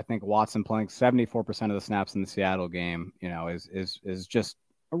 I think Watson playing 74% of the snaps in the Seattle game, is just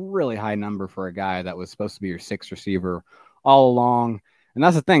a really high number for a guy that was supposed to be your sixth receiver all along. And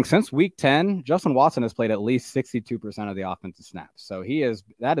that's the thing. Since week 10, Justin Watson has played at least 62% of the offensive snaps. So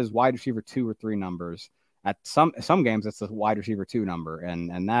that is wide receiver 2 or 3 numbers. At some games, it's the wide receiver 2 number.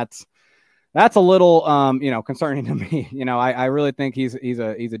 And that's a little concerning to me. I really think he's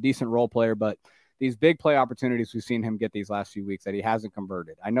a decent role player, but these big play opportunities we've seen him get these last few weeks that he hasn't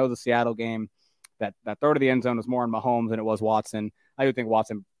converted. I know the Seattle game, that throw to the end zone was more on Mahomes than it was Watson. I do think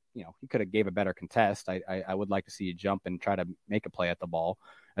Watson, he could have gave a better contest. I would like to see you jump and try to make a play at the ball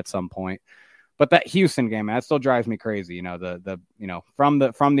at some point. But that Houston game, man, that still drives me crazy. From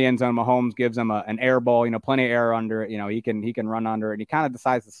the end zone, Mahomes gives him an air ball, plenty of air under it. He can run under it, and he kind of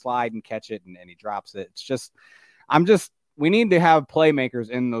decides to slide and catch it, and he drops it. It's just, we need to have playmakers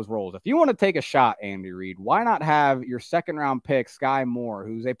in those roles. If you want to take a shot, Andy Reid, why not have your second round pick, Sky Moore,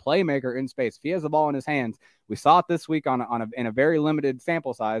 who's a playmaker in space? If he has the ball in his hands, we saw it this week in a very limited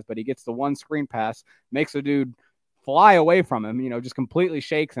sample size, but he gets the one screen pass, makes a dude fly away from him, just completely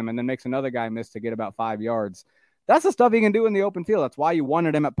shakes him, and then makes another guy miss to get about 5 yards. That's the stuff he can do in the open field. That's why you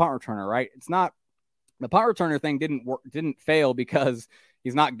wanted him at punt returner, right? It's not the punt returner thing didn't fail because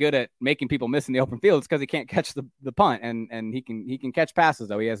he's not good at making people miss in the open field. It's because he can't catch the punt, and he can catch passes,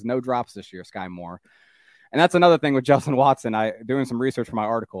 though. He has no drops this year, Sky Moore. And that's another thing with Justin Watson. Doing some research for my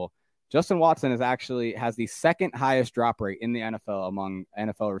article, Justin Watson has the second highest drop rate in the NFL among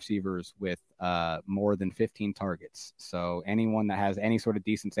NFL receivers with more than 15 targets. So anyone that has any sort of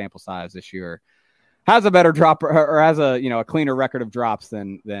decent sample size this year has a better drop or has a cleaner record of drops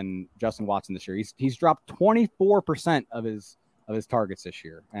than Justin Watson this year. He's dropped 24% of his targets this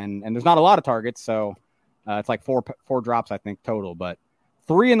year, and there's not a lot of targets, so it's like four drops I think total, but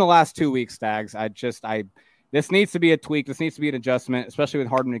 3 in the last 2 weeks. Stags, this needs to be a tweak. This needs to be an adjustment, especially with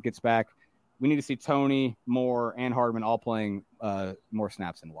Hardman that gets back. We need to see Tony, Moore, and Hardman all playing more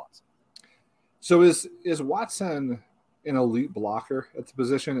snaps than Watson. So is Watson an elite blocker at the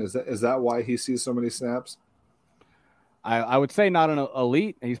position? Is that why he sees so many snaps? I would say not an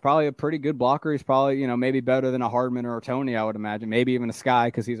elite. He's probably a pretty good blocker. He's probably, maybe better than a Hardman or a Tony, I would imagine. Maybe even a Sky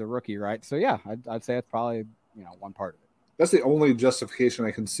because he's a rookie, right? So, yeah, I'd say that's probably, one part of it. That's the only justification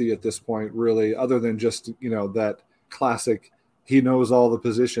I can see at this point, really, other than just, that classic he knows all the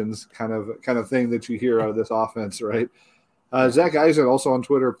positions kind of thing that you hear out of this offense, right? Zach Eisen also on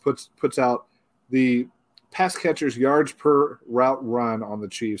Twitter puts out the pass catchers yards per route run on the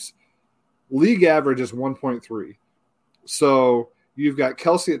Chiefs. League average is 1.3. So you've got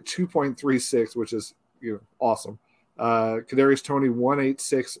Kelsey at 2.36, which is awesome. Kadarius Toney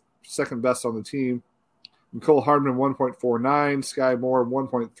 1.86, second best on the team. Nicole Hardman 1.49, Sky Moore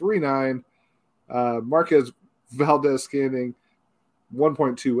 1.39, Marquez Valdez-Scantling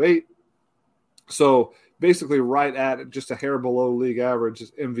 1.28. So basically right at just a hair below league average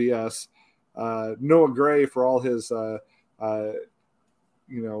is MVS. Noah Gray, for all his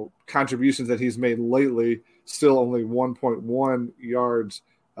contributions that he's made lately, still only 1.1 yards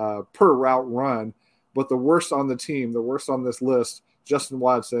per route run. But the worst on the team, the worst on this list, Justin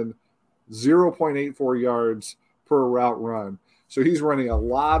Watson, 0.84 yards per route run. So he's running a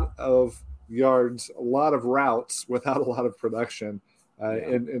lot of yards, a lot of routes without a lot of production.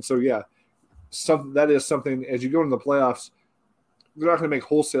 And so, yeah, that is something as you go into the playoffs, they're not going to make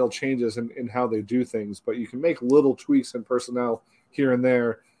wholesale changes in how they do things, but you can make little tweaks in personnel here and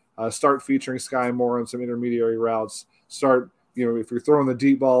there. Start featuring Sky more on some intermediary routes. Start, if you're throwing the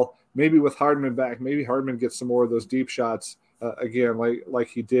deep ball, maybe with Hardman back, maybe Hardman gets some more of those deep shots again, like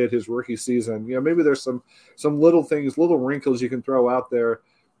he did his rookie season. Maybe there's some little things, little wrinkles you can throw out there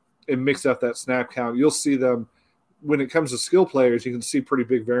and mix up that snap count. You'll see them when it comes to skill players. You can see pretty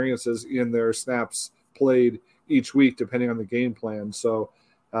big variances in their snaps played each week, depending on the game plan. So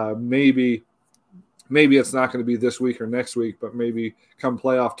maybe it's not going to be this week or next week, but maybe come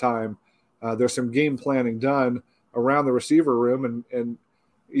playoff time, there's some game planning done around the receiver room, and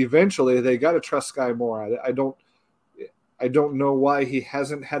eventually they got to trust Sky Moore. I don't know why he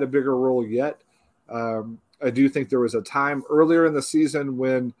hasn't had a bigger role yet. I do think there was a time earlier in the season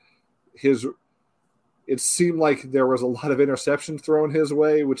when it seemed like there was a lot of interceptions thrown his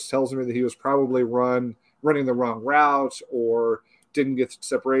way, which tells me that he was probably running the wrong route or didn't get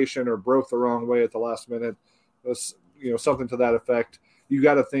separation or broke the wrong way at the last minute. Something to that effect. You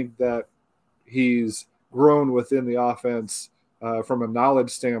got to think that he's grown within the offense from a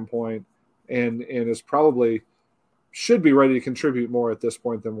knowledge standpoint and is probably should be ready to contribute more at this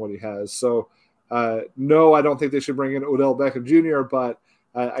point than what he has. So, no, I don't think they should bring in Odell Beckham Jr., but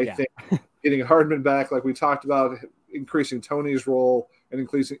I think getting Hardman back, like we talked about, increasing Tony's role and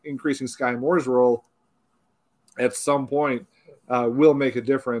increasing Sky Moore's role at some point will make a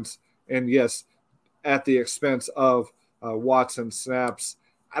difference. And yes, at the expense of Watson snaps.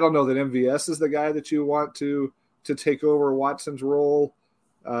 I don't know that MVS is the guy that you want to take over Watson's role.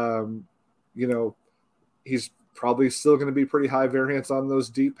 He's probably still going to be pretty high variance on those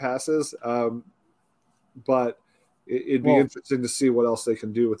deep passes. But it'd be interesting to see what else they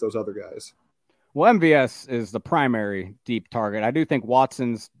can do with those other guys. Well, MVS is the primary deep target. I do think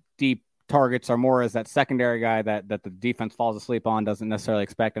Watson's deep targets are more as that secondary guy that the defense falls asleep on, doesn't necessarily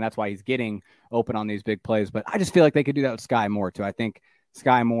expect, and that's why he's getting open on these big plays. But I just feel like they could do that with Sky Moore too. I think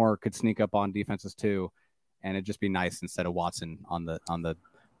Sky Moore could sneak up on defenses too, and it'd just be nice instead of Watson on the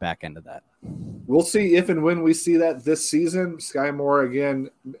back end of that. We'll see if and when we see that this season. Sky Moore, again,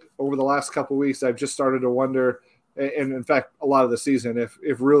 over the last couple of weeks, I've just started to wonder, and in fact, a lot of the season, if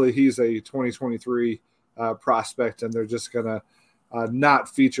really he's a 2023 prospect and they're just going to not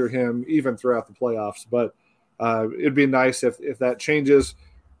feature him even throughout the playoffs. But it'd be nice if that changes.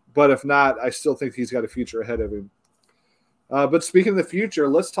 But if not, I still think he's got a future ahead of him. But speaking of the future,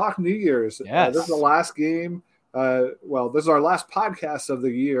 let's talk New Year's. Yes. This is the last game. This is our last podcast of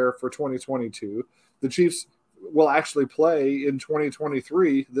the year for 2022. The Chiefs will actually play in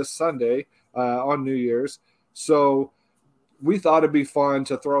 2023 this Sunday on New Year's. So we thought it'd be fun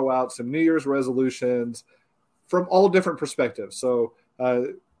to throw out some New Year's resolutions from all different perspectives. So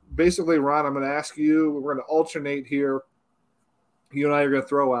basically, Ron, I'm going to ask you, we're going to alternate here. You and I are going to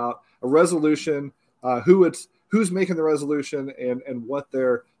throw out a resolution, who's making the resolution and what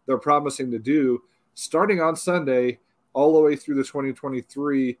they're promising to do starting on Sunday all the way through the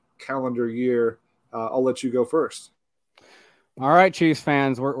 2023 calendar year. I'll let you go first. All right, Chiefs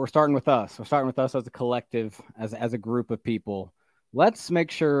fans, we're starting with us. We're starting with us as a collective, as a group of people. Let's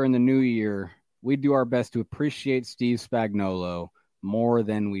make sure in the new year we do our best to appreciate Steve Spagnuolo more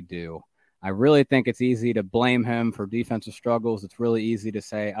than we do. I really think it's easy to blame him for defensive struggles. It's really easy to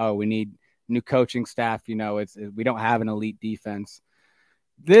say, oh, we need new coaching staff. We don't have an elite defense.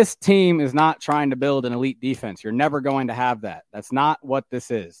 This team is not trying to build an elite defense. You're never going to have that. That's not what this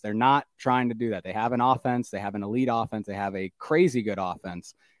is. They're not trying to do that. They have an offense. They have an elite offense. They have a crazy good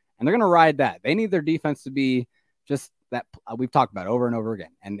offense, and they're going to ride that. They need their defense to be just that we've talked about over and over again.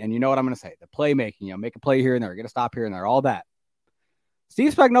 And you know what I'm going to say, the playmaking, make a play here and there, get a stop here and there, all that.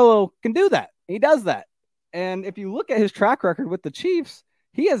 Steve Spagnuolo can do that. He does that. And if you look at his track record with the Chiefs,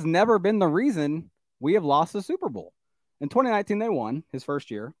 he has never been the reason we have lost the Super Bowl. In 2019, they won his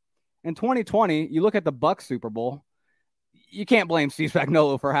first year. In 2020, you look at the Bucs Super Bowl, you can't blame Steve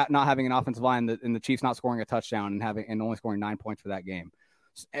Spagnuolo for not having an offensive line and the Chiefs not scoring a touchdown and only scoring 9 points for that game.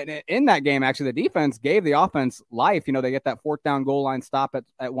 And in that game, actually, the defense gave the offense life. They get that fourth down goal line stop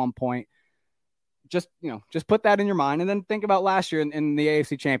at one point. Just put that in your mind, and then think about last year in the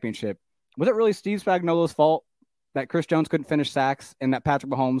AFC Championship. Was it really Steve Spagnuolo's fault that Chris Jones couldn't finish sacks and that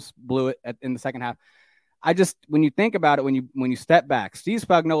Patrick Mahomes blew it in the second half? When you think about it, when you step back, Steve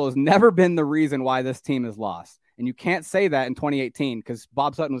Spagnuolo has never been the reason why this team is lost. And you can't say that in 2018 because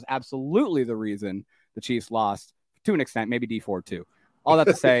Bob Sutton was absolutely the reason the Chiefs lost to an extent, maybe D4 too. All that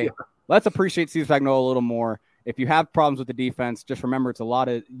to say, Let's appreciate Steve Spagnuolo a little more. If you have problems with the defense, just remember it's a lot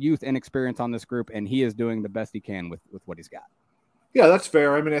of youth and experience on this group, and he is doing the best he can with what he's got. Yeah, that's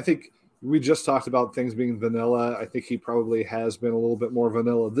fair. I mean, I think we just talked about things being vanilla. I think he probably has been a little bit more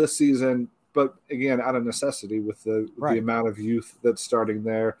vanilla this season. But again, out of necessity with the amount of youth that's starting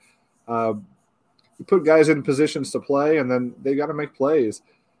there. You put guys in positions to play, and then they got to make plays.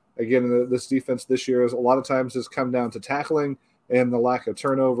 Again, this defense this year is a lot of times has come down to tackling and the lack of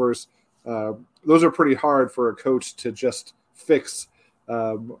turnovers. Those are pretty hard for a coach to just fix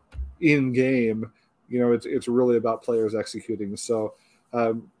in game. It's really about players executing. So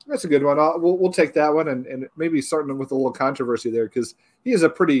that's a good one. We'll take that one and maybe starting with a little controversy there because he is a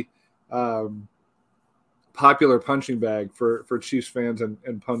pretty popular punching bag for Chiefs fans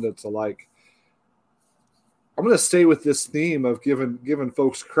and pundits alike. I'm going to stay with this theme of giving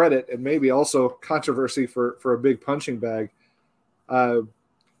folks credit and maybe also controversy for a big punching bag.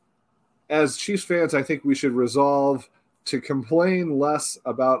 As Chiefs fans, I think we should resolve to complain less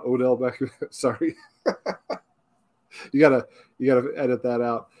about Odell Beckham. Sorry. You gotta edit that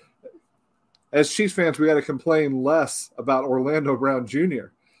out. As Chiefs fans, we got to complain less about Orlando Brown Jr.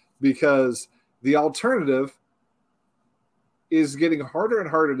 because the alternative is getting harder and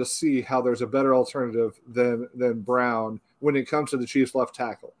harder to see how there's a better alternative than Brown when it comes to the Chiefs left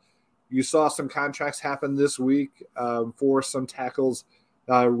tackle. You saw some contracts happen this week for some tackles,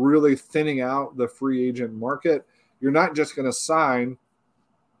 really thinning out the free agent market. You're not just going to sign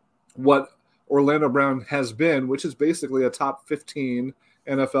what Orlando Brown has been, which is basically a top 15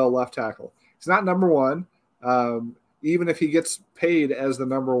 NFL left tackle. He's not number one. Even if he gets paid as the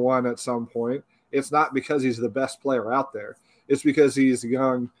number one at some point, it's not because he's the best player out there. It's because he's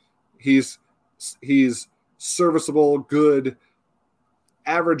young, he's serviceable, good,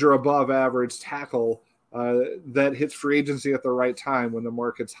 average or above average tackle that hits free agency at the right time when the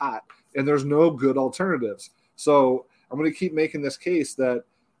market's hot. And there's no good alternatives. So I'm going to keep making this case that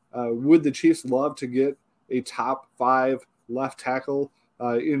would the Chiefs love to get a top 5 left tackle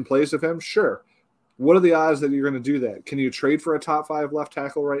in place of him? Sure. What are the odds that you're going to do that? Can you trade for a top 5 left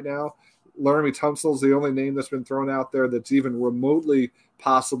tackle right now? Laramie Tunsil's the only name that's been thrown out there that's even remotely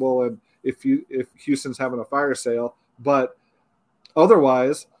possible, and if Houston's having a fire sale. But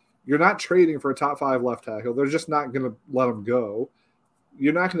otherwise, you're not trading for a top 5 left tackle. They're just not going to let him go.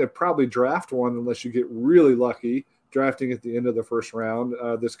 You're not going to probably draft one unless you get really lucky drafting at the end of the first round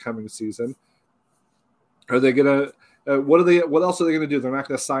this coming season. Are they going to what else are they going to do? They're not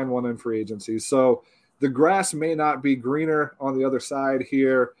going to sign one in free agency. So the grass may not be greener on the other side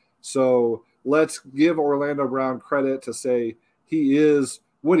here. So let's give Orlando Brown credit to say he is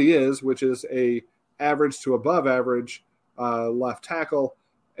what he is, which is a average to above average left tackle,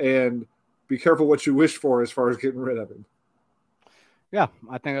 and be careful what you wish for as far as getting rid of him. Yeah,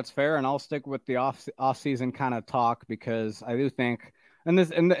 I think that's fair, and I'll stick with the off-season kind of talk because I do think, and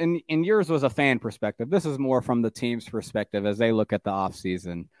this and yours was a fan perspective. This is more from the team's perspective as they look at the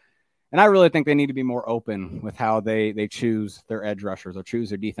off-season. And I really think they need to be more open with how they choose their edge rushers or choose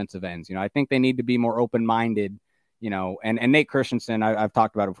their defensive ends. I think they need to be more open-minded, and Nate Christensen, I've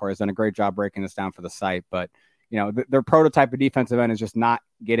talked about it before, has done a great job breaking this down for the site, but their prototype of defensive end is just not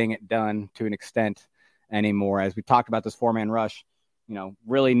getting it done to an extent anymore. As we talked about this 4-man rush,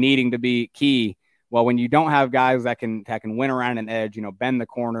 really needing to be key. Well, when you don't have guys that can win around an edge, bend the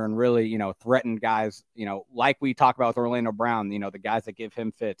corner and really, threaten guys, like we talk about with Orlando Brown, the guys that give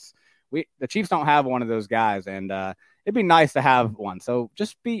him fits. The Chiefs don't have one of those guys, and it'd be nice to have one. So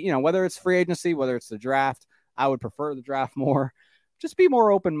just be, whether it's free agency, whether it's the draft, I would prefer the draft more. Just be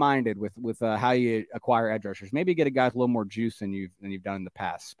more open-minded with how you acquire edge rushers. Maybe get a guy with a little more juice than you've done in the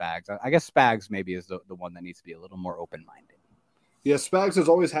past. Spags, I guess Spags maybe is the one that needs to be a little more open-minded. Yeah, Spags has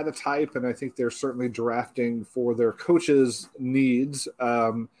always had a type, and I think they're certainly drafting for their coaches' needs.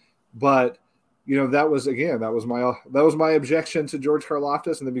 But that was my objection to George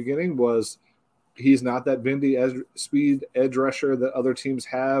Karlaftis in the beginning was he's not that bendy speed edge rusher that other teams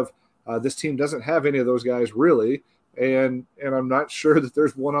have. This team doesn't have any of those guys really, and I'm not sure that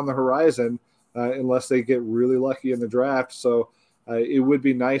there's one on the horizon unless they get really lucky in the draft. So it would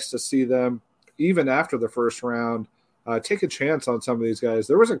be nice to see them, even after the first round, take a chance on some of these guys.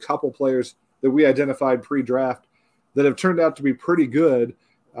 There was a couple players that we identified pre-draft that have turned out to be pretty good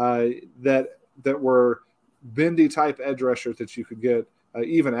that were bendy type edge rushers that you could get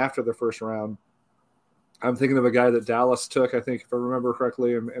even after the first round. I'm thinking of a guy that Dallas took, I think, if I remember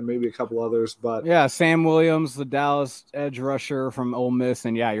correctly, and maybe a couple others. But yeah, Sam Williams, the Dallas edge rusher from Ole Miss,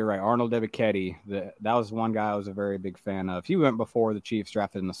 and yeah, you're right, Arnold Ebiketie. That was one guy I was a very big fan of. He went before the Chiefs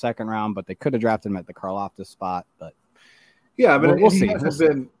drafted in the second round, but they could have drafted him at the Karlaftis spot. But yeah, but we'll see. He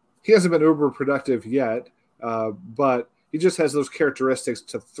hasn't been uber productive yet, but he just has those characteristics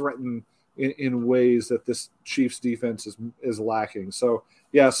to threaten in ways that this Chiefs defense is lacking. So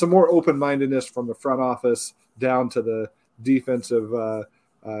yeah, some more open-mindedness from the front office down to the defensive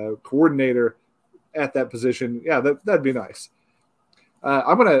coordinator at that position. Yeah, that'd be nice.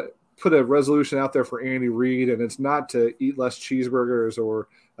 I'm going to put a resolution out there for Andy Reid, and it's not to eat less cheeseburgers or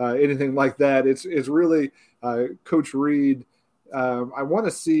anything like that. It's really Coach Reid. I want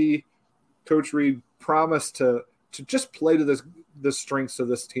to see Coach Reid promise to just play to the strengths of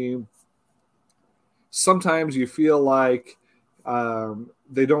this team. Sometimes you feel like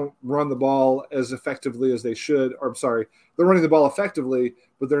they don't run the ball as effectively as they should. Or I'm sorry, they're running the ball effectively,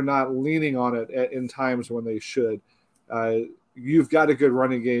 but they're not leaning on it in times when they should. You've got a good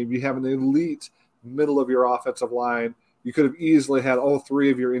running game. You have an elite middle of your offensive line. You could have easily had all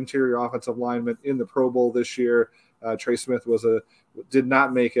 3 of your interior offensive linemen in the Pro Bowl this year. Trey Smith did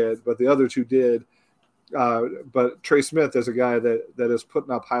not make it, but the other 2 did. But Trey Smith is a guy that is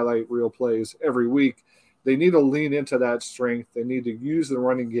putting up highlight reel plays every week. They need to lean into that strength. They need to use the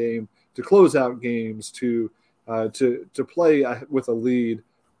running game to close out games, to play with a lead,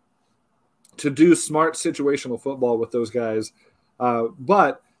 to do smart situational football with those guys.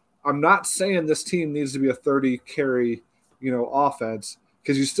 But I'm not saying this team needs to be a 30-carry, offense,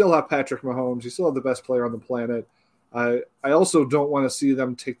 because you still have Patrick Mahomes. You still have the best player on the planet. I also don't want to see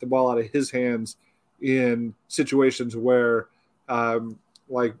them take the ball out of his hands in situations where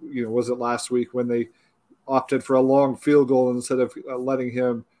like, was it last week when they opted for a long field goal instead of letting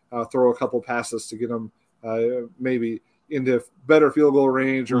him throw a couple passes to get him maybe into better field goal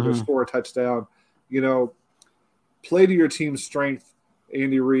range or to score a touchdown. Play to your team's strength,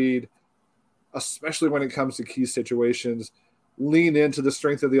 Andy Reid, especially when it comes to key situations. Lean into the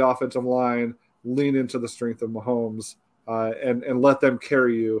strength of the offensive line, lean into the strength of Mahomes, and let them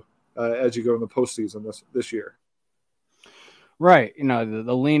carry you as you go in the postseason this year. Right.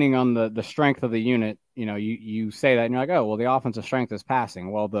 The leaning on the strength of the unit, you say that and you're like, oh, well, the offensive strength is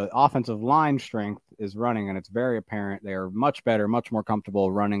passing. Well, the offensive line strength is running, and it's very apparent. They're much better, much more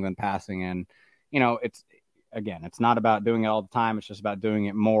comfortable running than passing. And, it's not about doing it all the time. It's just about doing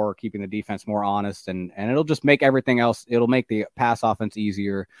it more, keeping the defense more honest, and it'll just make everything else. It'll make the pass offense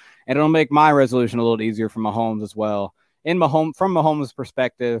easier, and it'll make my resolution a little easier for Mahomes as well. From Mahomes'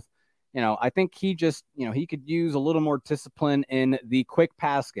 perspective, I think he just, he could use a little more discipline in the quick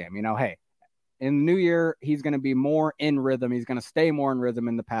pass game. Hey, in the new year, he's going to be more in rhythm. He's going to stay more in rhythm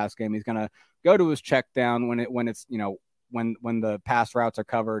in the pass game. He's going to go to his check down when it's when the pass routes are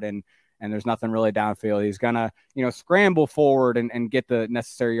covered and there's nothing really downfield. He's going to, scramble forward and get the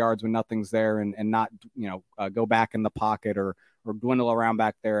necessary yards when nothing's there and not, go back in the pocket or dwindle around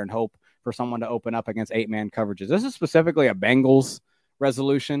back there and hope for someone to open up against 8-man coverages. This is specifically a Bengals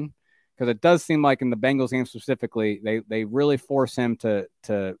resolution, because it does seem like in the Bengals game specifically, they really force him to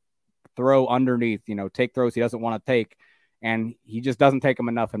throw underneath, take throws he doesn't want to take, and he just doesn't take them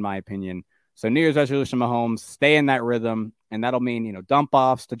enough, in my opinion. So New Year's resolution, Mahomes, stay in that rhythm, and that'll mean, dump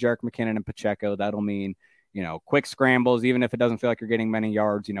offs to Jerick McKinnon and Pacheco. That'll mean, quick scrambles, even if it doesn't feel like you're getting many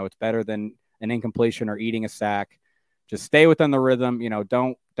yards. It's better than an incompletion or eating a sack. Just stay within the rhythm.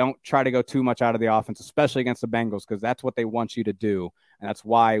 Don't try to go too much out of the offense, especially against the Bengals, because that's what they want you to do, and that's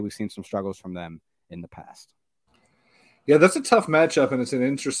why we've seen some struggles from them in the past. Yeah, that's a tough matchup, and it's an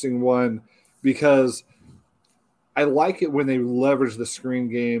interesting one because I like it when they leverage the screen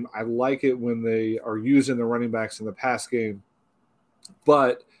game. I like it when they are using the running backs in the pass game.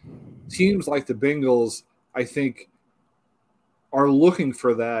 But teams like the Bengals, I think, are looking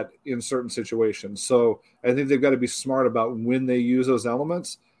for that in certain situations. So I think they've got to be smart about when they use those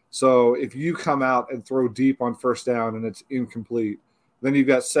elements. So if you come out and throw deep on first down and it's incomplete, then you've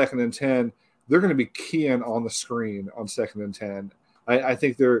got 2nd and 10. They're going to be keying on the screen on 2nd and 10. I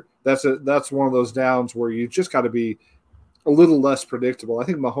think that's one of those downs where you just got to be a little less predictable. I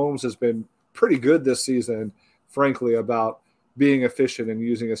think Mahomes has been pretty good this season, frankly, about being efficient and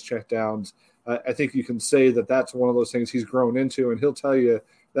using his checkdowns. I think you can say that that's one of those things he's grown into, and he'll tell you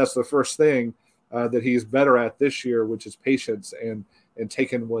that's the first thing that he's better at this year, which is patience and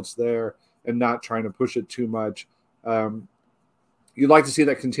taking what's there and not trying to push it too much. You'd like to see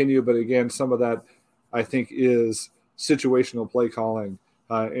that continue, but again, some of that I think is situational play calling,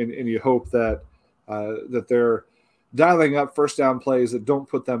 and you hope that they're dialing up first down plays that don't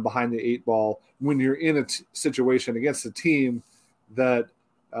put them behind the 8 ball when you're in a situation against a team that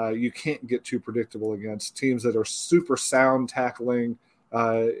you can't get too predictable against, teams that are super sound tackling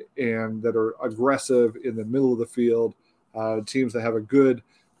and that are aggressive in the middle of the field, teams that have a good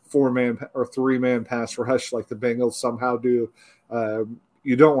 4-man or 3-man pass rush like the Bengals somehow do.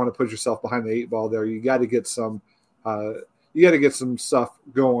 You don't want to put yourself behind the 8 ball there. You got to get some stuff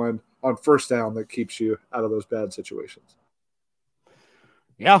going on first down that keeps you out of those bad situations.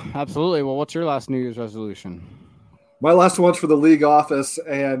 Yeah, absolutely. Well, what's your last New Year's resolution? My last one's for the league office,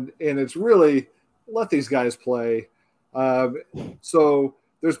 and it's really let these guys play. So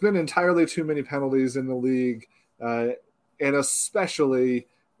there's been entirely too many penalties in the league, and especially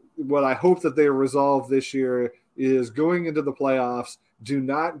what I hope that they resolve this year is going into the playoffs. Do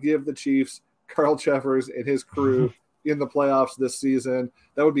not give the Chiefs Carl Cheffers and his crew in the playoffs this season.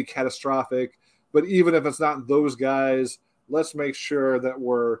 That would be catastrophic. But even if it's not those guys, let's make sure that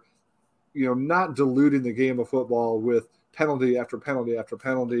we're, not diluting the game of football with penalty after penalty after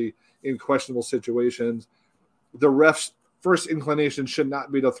penalty in questionable situations. The ref's first inclination should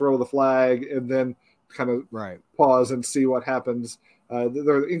not be to throw the flag and then kind of pause and see what happens.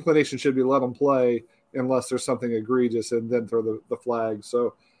 Their inclination should be let them play unless there's something egregious and then throw the flag.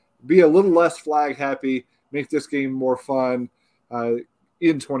 So be a little less flag happy, make this game more fun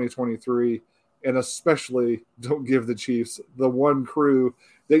in 2023, and especially don't give the Chiefs the one crew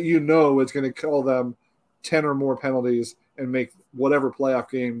that is going to call them 10 or more penalties and make whatever playoff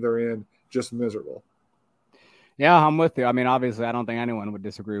game they're in just miserable. Yeah, I'm with you. I mean, obviously, I don't think anyone would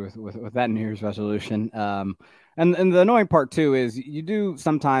disagree with that New Year's resolution. And the annoying part, too, is you do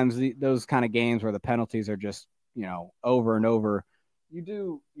sometimes those kind of games where the penalties are just, over and over. you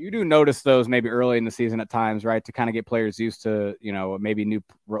do notice those maybe early in the season at times, right? To kind of get players used to, maybe new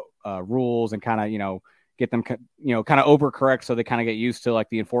rules and kind of, get them, kind of overcorrect. So they kind of get used to like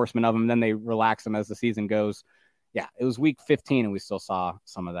the enforcement of them. Then they relax them as the season goes. Yeah. It was week 15 and we still saw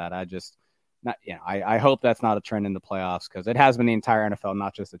some of that. I hope that's not a trend in the playoffs, because it has been the entire NFL,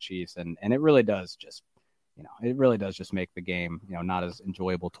 not just the Chiefs. And it really does just, make the game, not as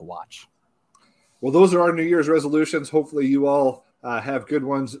enjoyable to watch. Well, those are our New Year's resolutions. Hopefully you all have good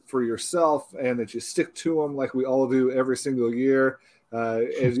ones for yourself and that you stick to them like we all do every single year.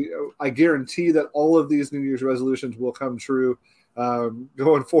 I guarantee that all of these New Year's resolutions will come true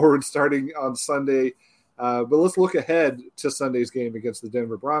going forward starting on Sunday. But let's look ahead to Sunday's game against the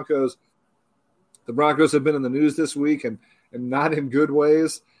Denver Broncos. The Broncos have been in the news this week and not in good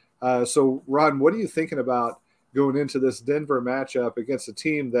ways. So, Ron, what are you thinking about going into this Denver matchup against a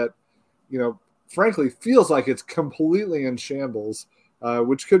team that, frankly, feels like it's completely in shambles,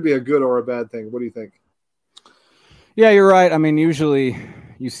 which could be a good or a bad thing? What do you think? Yeah, you're right. I mean, usually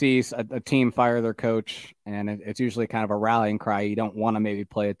you see a team fire their coach, and it's usually kind of a rallying cry. You don't want to maybe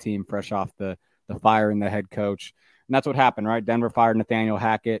play a team fresh off the firing the head coach. And that's what happened, right? Denver fired Nathaniel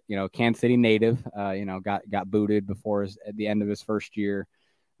Hackett, Kansas City native, got booted at the end of his first year.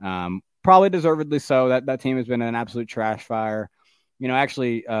 Probably deservedly so. That team has been an absolute trash fire.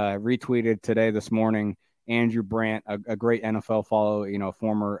 Actually retweeted today, this morning, Andrew Brandt, a great NFL follow,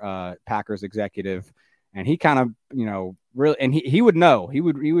 former Packers executive. And he kind of, really, and he would know, he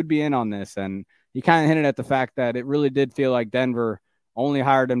would be in on this. And he kind of hinted at the fact that it really did feel like Denver only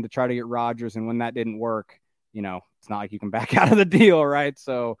hired him to try to get Rodgers. And when that didn't work, it's not like you can back out of the deal, right?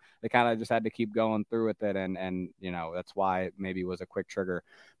 So they kind of just had to keep going through with it. And that's why it maybe was a quick trigger.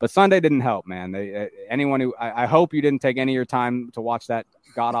 But Sunday didn't help, man. I hope you didn't take any of your time to watch that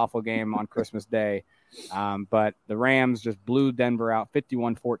god-awful game on Christmas Day. But the Rams just blew Denver out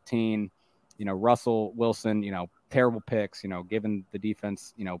 51-14. Russell Wilson, terrible picks, giving the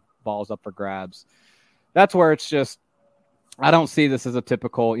defense, balls up for grabs. That's where it's just, I don't see this as a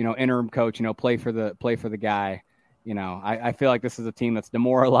typical, interim coach, play for the guy. I feel like this is a team that's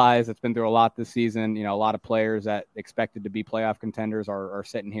demoralized. It's been through a lot this season. A lot of players that expected to be playoff contenders are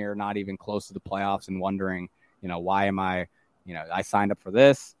sitting here not even close to the playoffs and wondering, why am I signed up for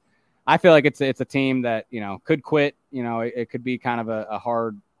this? I feel like it's a team that, could quit. It could be kind of a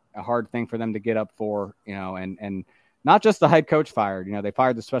hard thing for them to get up for, and not just the head coach fired. They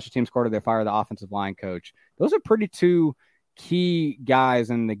fired the special teams coordinator, they fired the offensive line coach. Those are pretty two key guys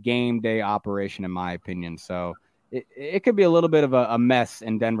in the game day operation, in my opinion. So it could be a little bit of a mess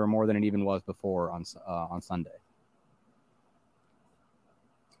in Denver more than it even was before on Sunday.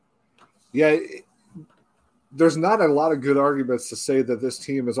 Yeah, there's not a lot of good arguments to say that this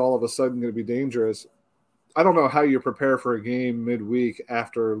team is all of a sudden going to be dangerous. I don't know how you prepare for a game midweek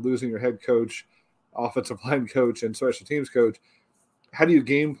after losing your head coach, offensive line coach, and special teams coach. How do you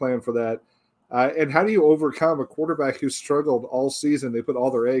game plan for that? And how do you overcome a quarterback who struggled all season? They put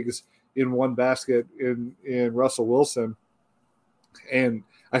all their eggs in one basket in Russell Wilson. And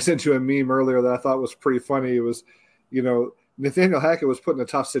I sent you a meme earlier that I thought was pretty funny. It was, Nathaniel Hackett was put in a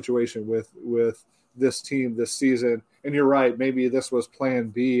tough situation with this team this season. And you're right, maybe this was plan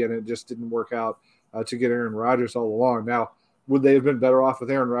B and it just didn't work out to get Aaron Rodgers all along. Now, would they have been better off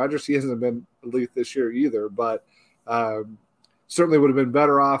with Aaron Rodgers? He hasn't been elite this year either, but certainly would have been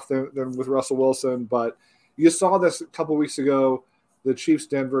better off than with Russell Wilson. But you saw this a couple weeks ago, the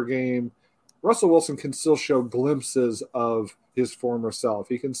Chiefs-Denver game. Russell Wilson can still show glimpses of his former self.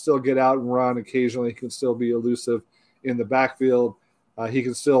 He can still get out and run occasionally. He can still be elusive in the backfield. He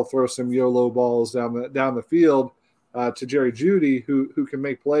can still throw some YOLO balls down the field to Jerry Jeudy, who can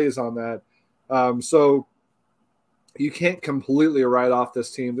make plays on that. So you can't completely write off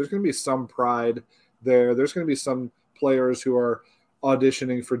this team. There's going to be some pride there. There's going to be some players who are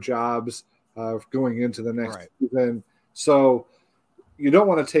auditioning for jobs going into the next season. So you don't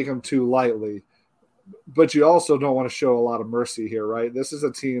want to take them too lightly, but you also don't want to show a lot of mercy here, right? This is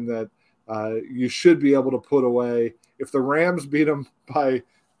a team that you should be able to put away. If the Rams beat them by,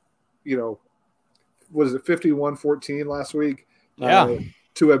 was it 51-14 last week? Yeah.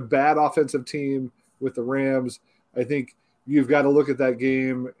 To a bad offensive team with the Rams, I think you've got to look at that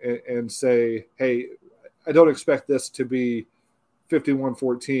game and say, hey, I don't expect this to be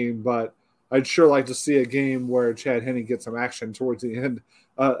 51-14, but I'd sure like to see a game where Chad Henne gets some action towards the end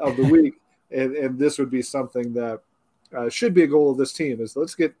of the week. And this would be something that should be a goal of this team is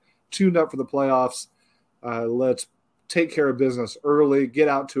let's get tuned up for the playoffs. Let's take care of business early, get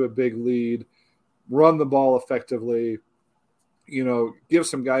out to a big lead, run the ball effectively, give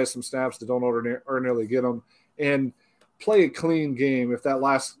some guys some snaps that don't ordinarily get them, and play a clean game. If that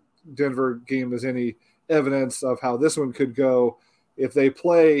last Denver game is any evidence of how this one could go, if they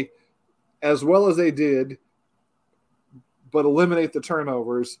play as well as they did, but eliminate the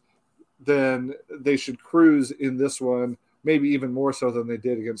turnovers, then they should cruise in this one, maybe even more so than they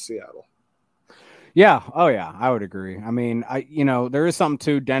did against Seattle. Yeah. Oh, yeah. I would agree. I mean, there is something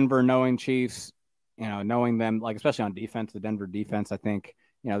to Denver knowing Chiefs, knowing them, like, especially on defense, the Denver defense, I think,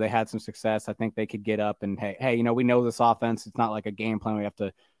 they had some success. I think they could get up and, hey, we know this offense. It's not like a game plan we have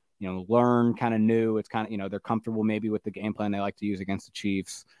to, learn kind of new. It's kind of, they're comfortable maybe with the game plan they like to use against the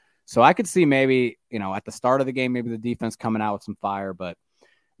Chiefs. So I could see maybe, at the start of the game, maybe the defense coming out with some fire. But,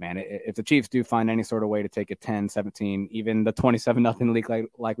 man, if the Chiefs do find any sort of way to take a 10-17, even the 27-0 lead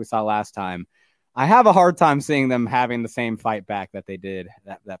like we saw last time, I have a hard time seeing them having the same fight back that they did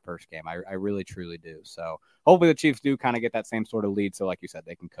that first game. I really, truly do. So hopefully the Chiefs do kind of get that same sort of lead. So like you said,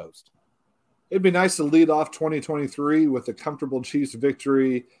 they can coast. It'd be nice to lead off 2023 with a comfortable Chiefs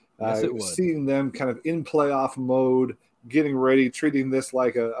victory. Yes, it would. Seeing them kind of in playoff mode, getting ready, treating this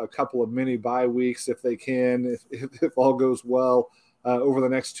like a couple of mini bye weeks if they can, if all goes well over the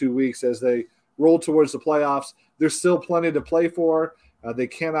next 2 weeks as they roll towards the playoffs. There's still plenty to play for. They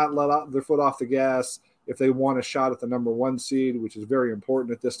cannot let their foot off the gas if they want a shot at the number 1 seed, which is very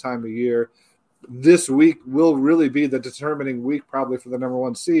important at this time of year. This week will really be the determining week probably for the number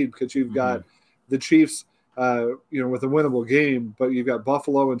 1 seed because you've got the Chiefs, with a winnable game, but you've got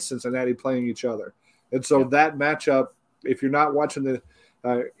Buffalo and Cincinnati playing each other. And so that matchup, if you're not watching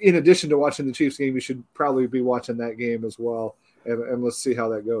in addition to watching the Chiefs game, you should probably be watching that game as well. And let's see how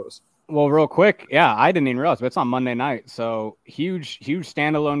that goes. Well, real quick, I didn't even realize, but it's on Monday night. So huge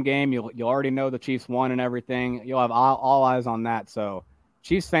standalone game. You'll already know the Chiefs won and everything. You'll have all eyes on that. So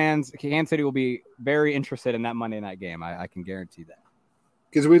Chiefs fans, Kansas City will be very interested in that Monday night game. I can guarantee that.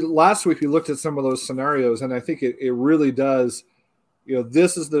 Because last week we looked at some of those scenarios, and I think it really does.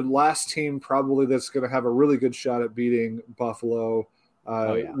 This is the last team probably that's going to have a really good shot at beating Buffalo,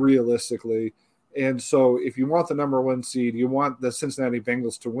 realistically. And so if you want the number 1 seed, you want the Cincinnati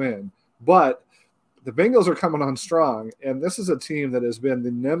Bengals to win. But the Bengals are coming on strong, and this is a team that has been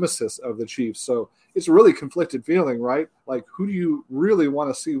the nemesis of the Chiefs. So it's a really conflicted feeling, right? Like, who do you really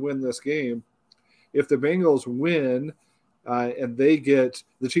want to see win this game? If the Bengals win and the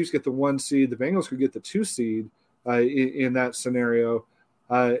Chiefs get the 1 seed, the Bengals could get the 2 seed in that scenario.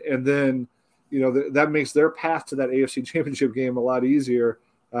 And then, that makes their path to that AFC Championship game a lot easier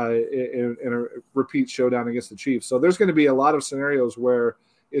in a repeat showdown against the Chiefs. So there's going to be a lot of scenarios where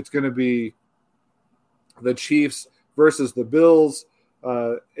it's going to be the Chiefs versus the Bills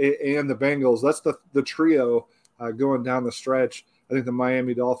and the Bengals. That's the trio going down the stretch. I think the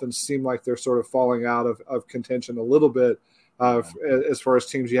Miami Dolphins seem like they're sort of falling out of contention a little bit as far as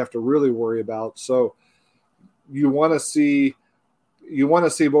teams you have to really worry about. So you want to see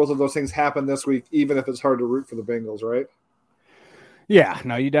both of those things happen this week, even if it's hard to root for the Bengals, right? Yeah,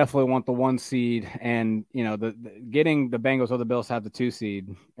 no, you definitely want the 1 seed, and getting the Bengals or the Bills to have the 2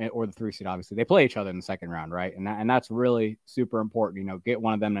 seed or the 3 seed. Obviously, they play each other in the second round, right? And that's really super important. Get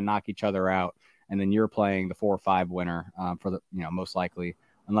one of them to knock each other out, and then you're playing the 4 or 5 winner for the most likely,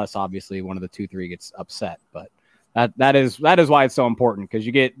 unless obviously one of the 2-3 gets upset. But that is why it's so important, because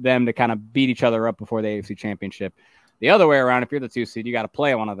you get them to kind of beat each other up before the AFC Championship. The other way around, if you're the 2 seed, you got to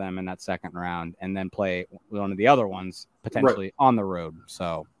play one of them in that second round and then play one of the other ones potentially on the road.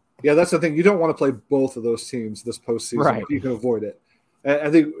 So, yeah, that's the thing. You don't want to play both of those teams this postseason if you can avoid it. I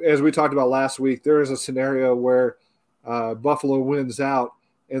think, as we talked about last week, there is a scenario where Buffalo wins out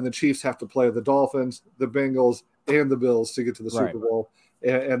and the Chiefs have to play the Dolphins, the Bengals, and the Bills to get to the Super Bowl.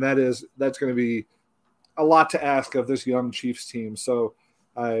 And that's going to be a lot to ask of this young Chiefs team. So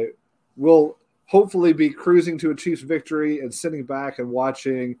we'll hopefully be cruising to a Chiefs victory and sitting back and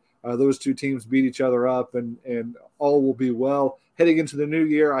watching those 2 teams beat each other up, and all will be well. Heading into the new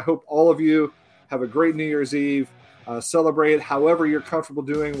year, I hope all of you have a great New Year's Eve. Celebrate however you're comfortable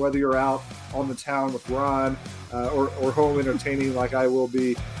doing, whether you're out on the town with Ron or home entertaining like I will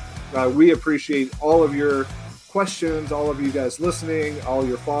be. We appreciate all of your questions, all of you guys listening, all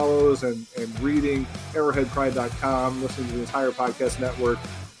your follows and reading arrowheadpride.com, listening to the entire podcast network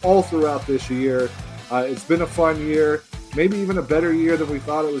all throughout this year. It's been a fun year, maybe even a better year than we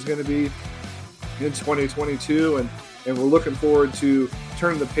thought it was going to be in 2022, and we're looking forward to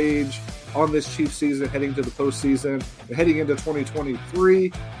turning the page on this Chiefs season, heading to the postseason, and heading into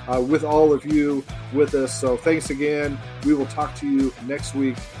 2023 with all of you with us. So thanks again. We will talk to you next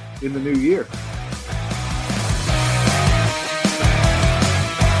week in the new year.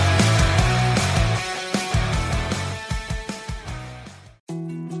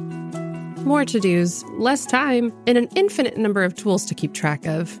 More to-dos, less time, and an infinite number of tools to keep track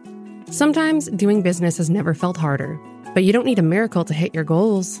of. Sometimes doing business has never felt harder, but you don't need a miracle to hit your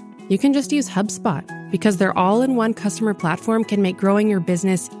goals. You can just use HubSpot, because their all-in-one customer platform can make growing your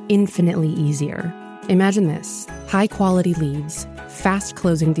business infinitely easier. Imagine this: high-quality leads, fast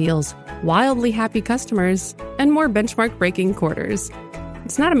closing deals, wildly happy customers, and more benchmark-breaking quarters.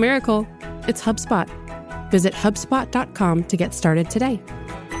 It's not a miracle, it's HubSpot. Visit HubSpot.com to get started today.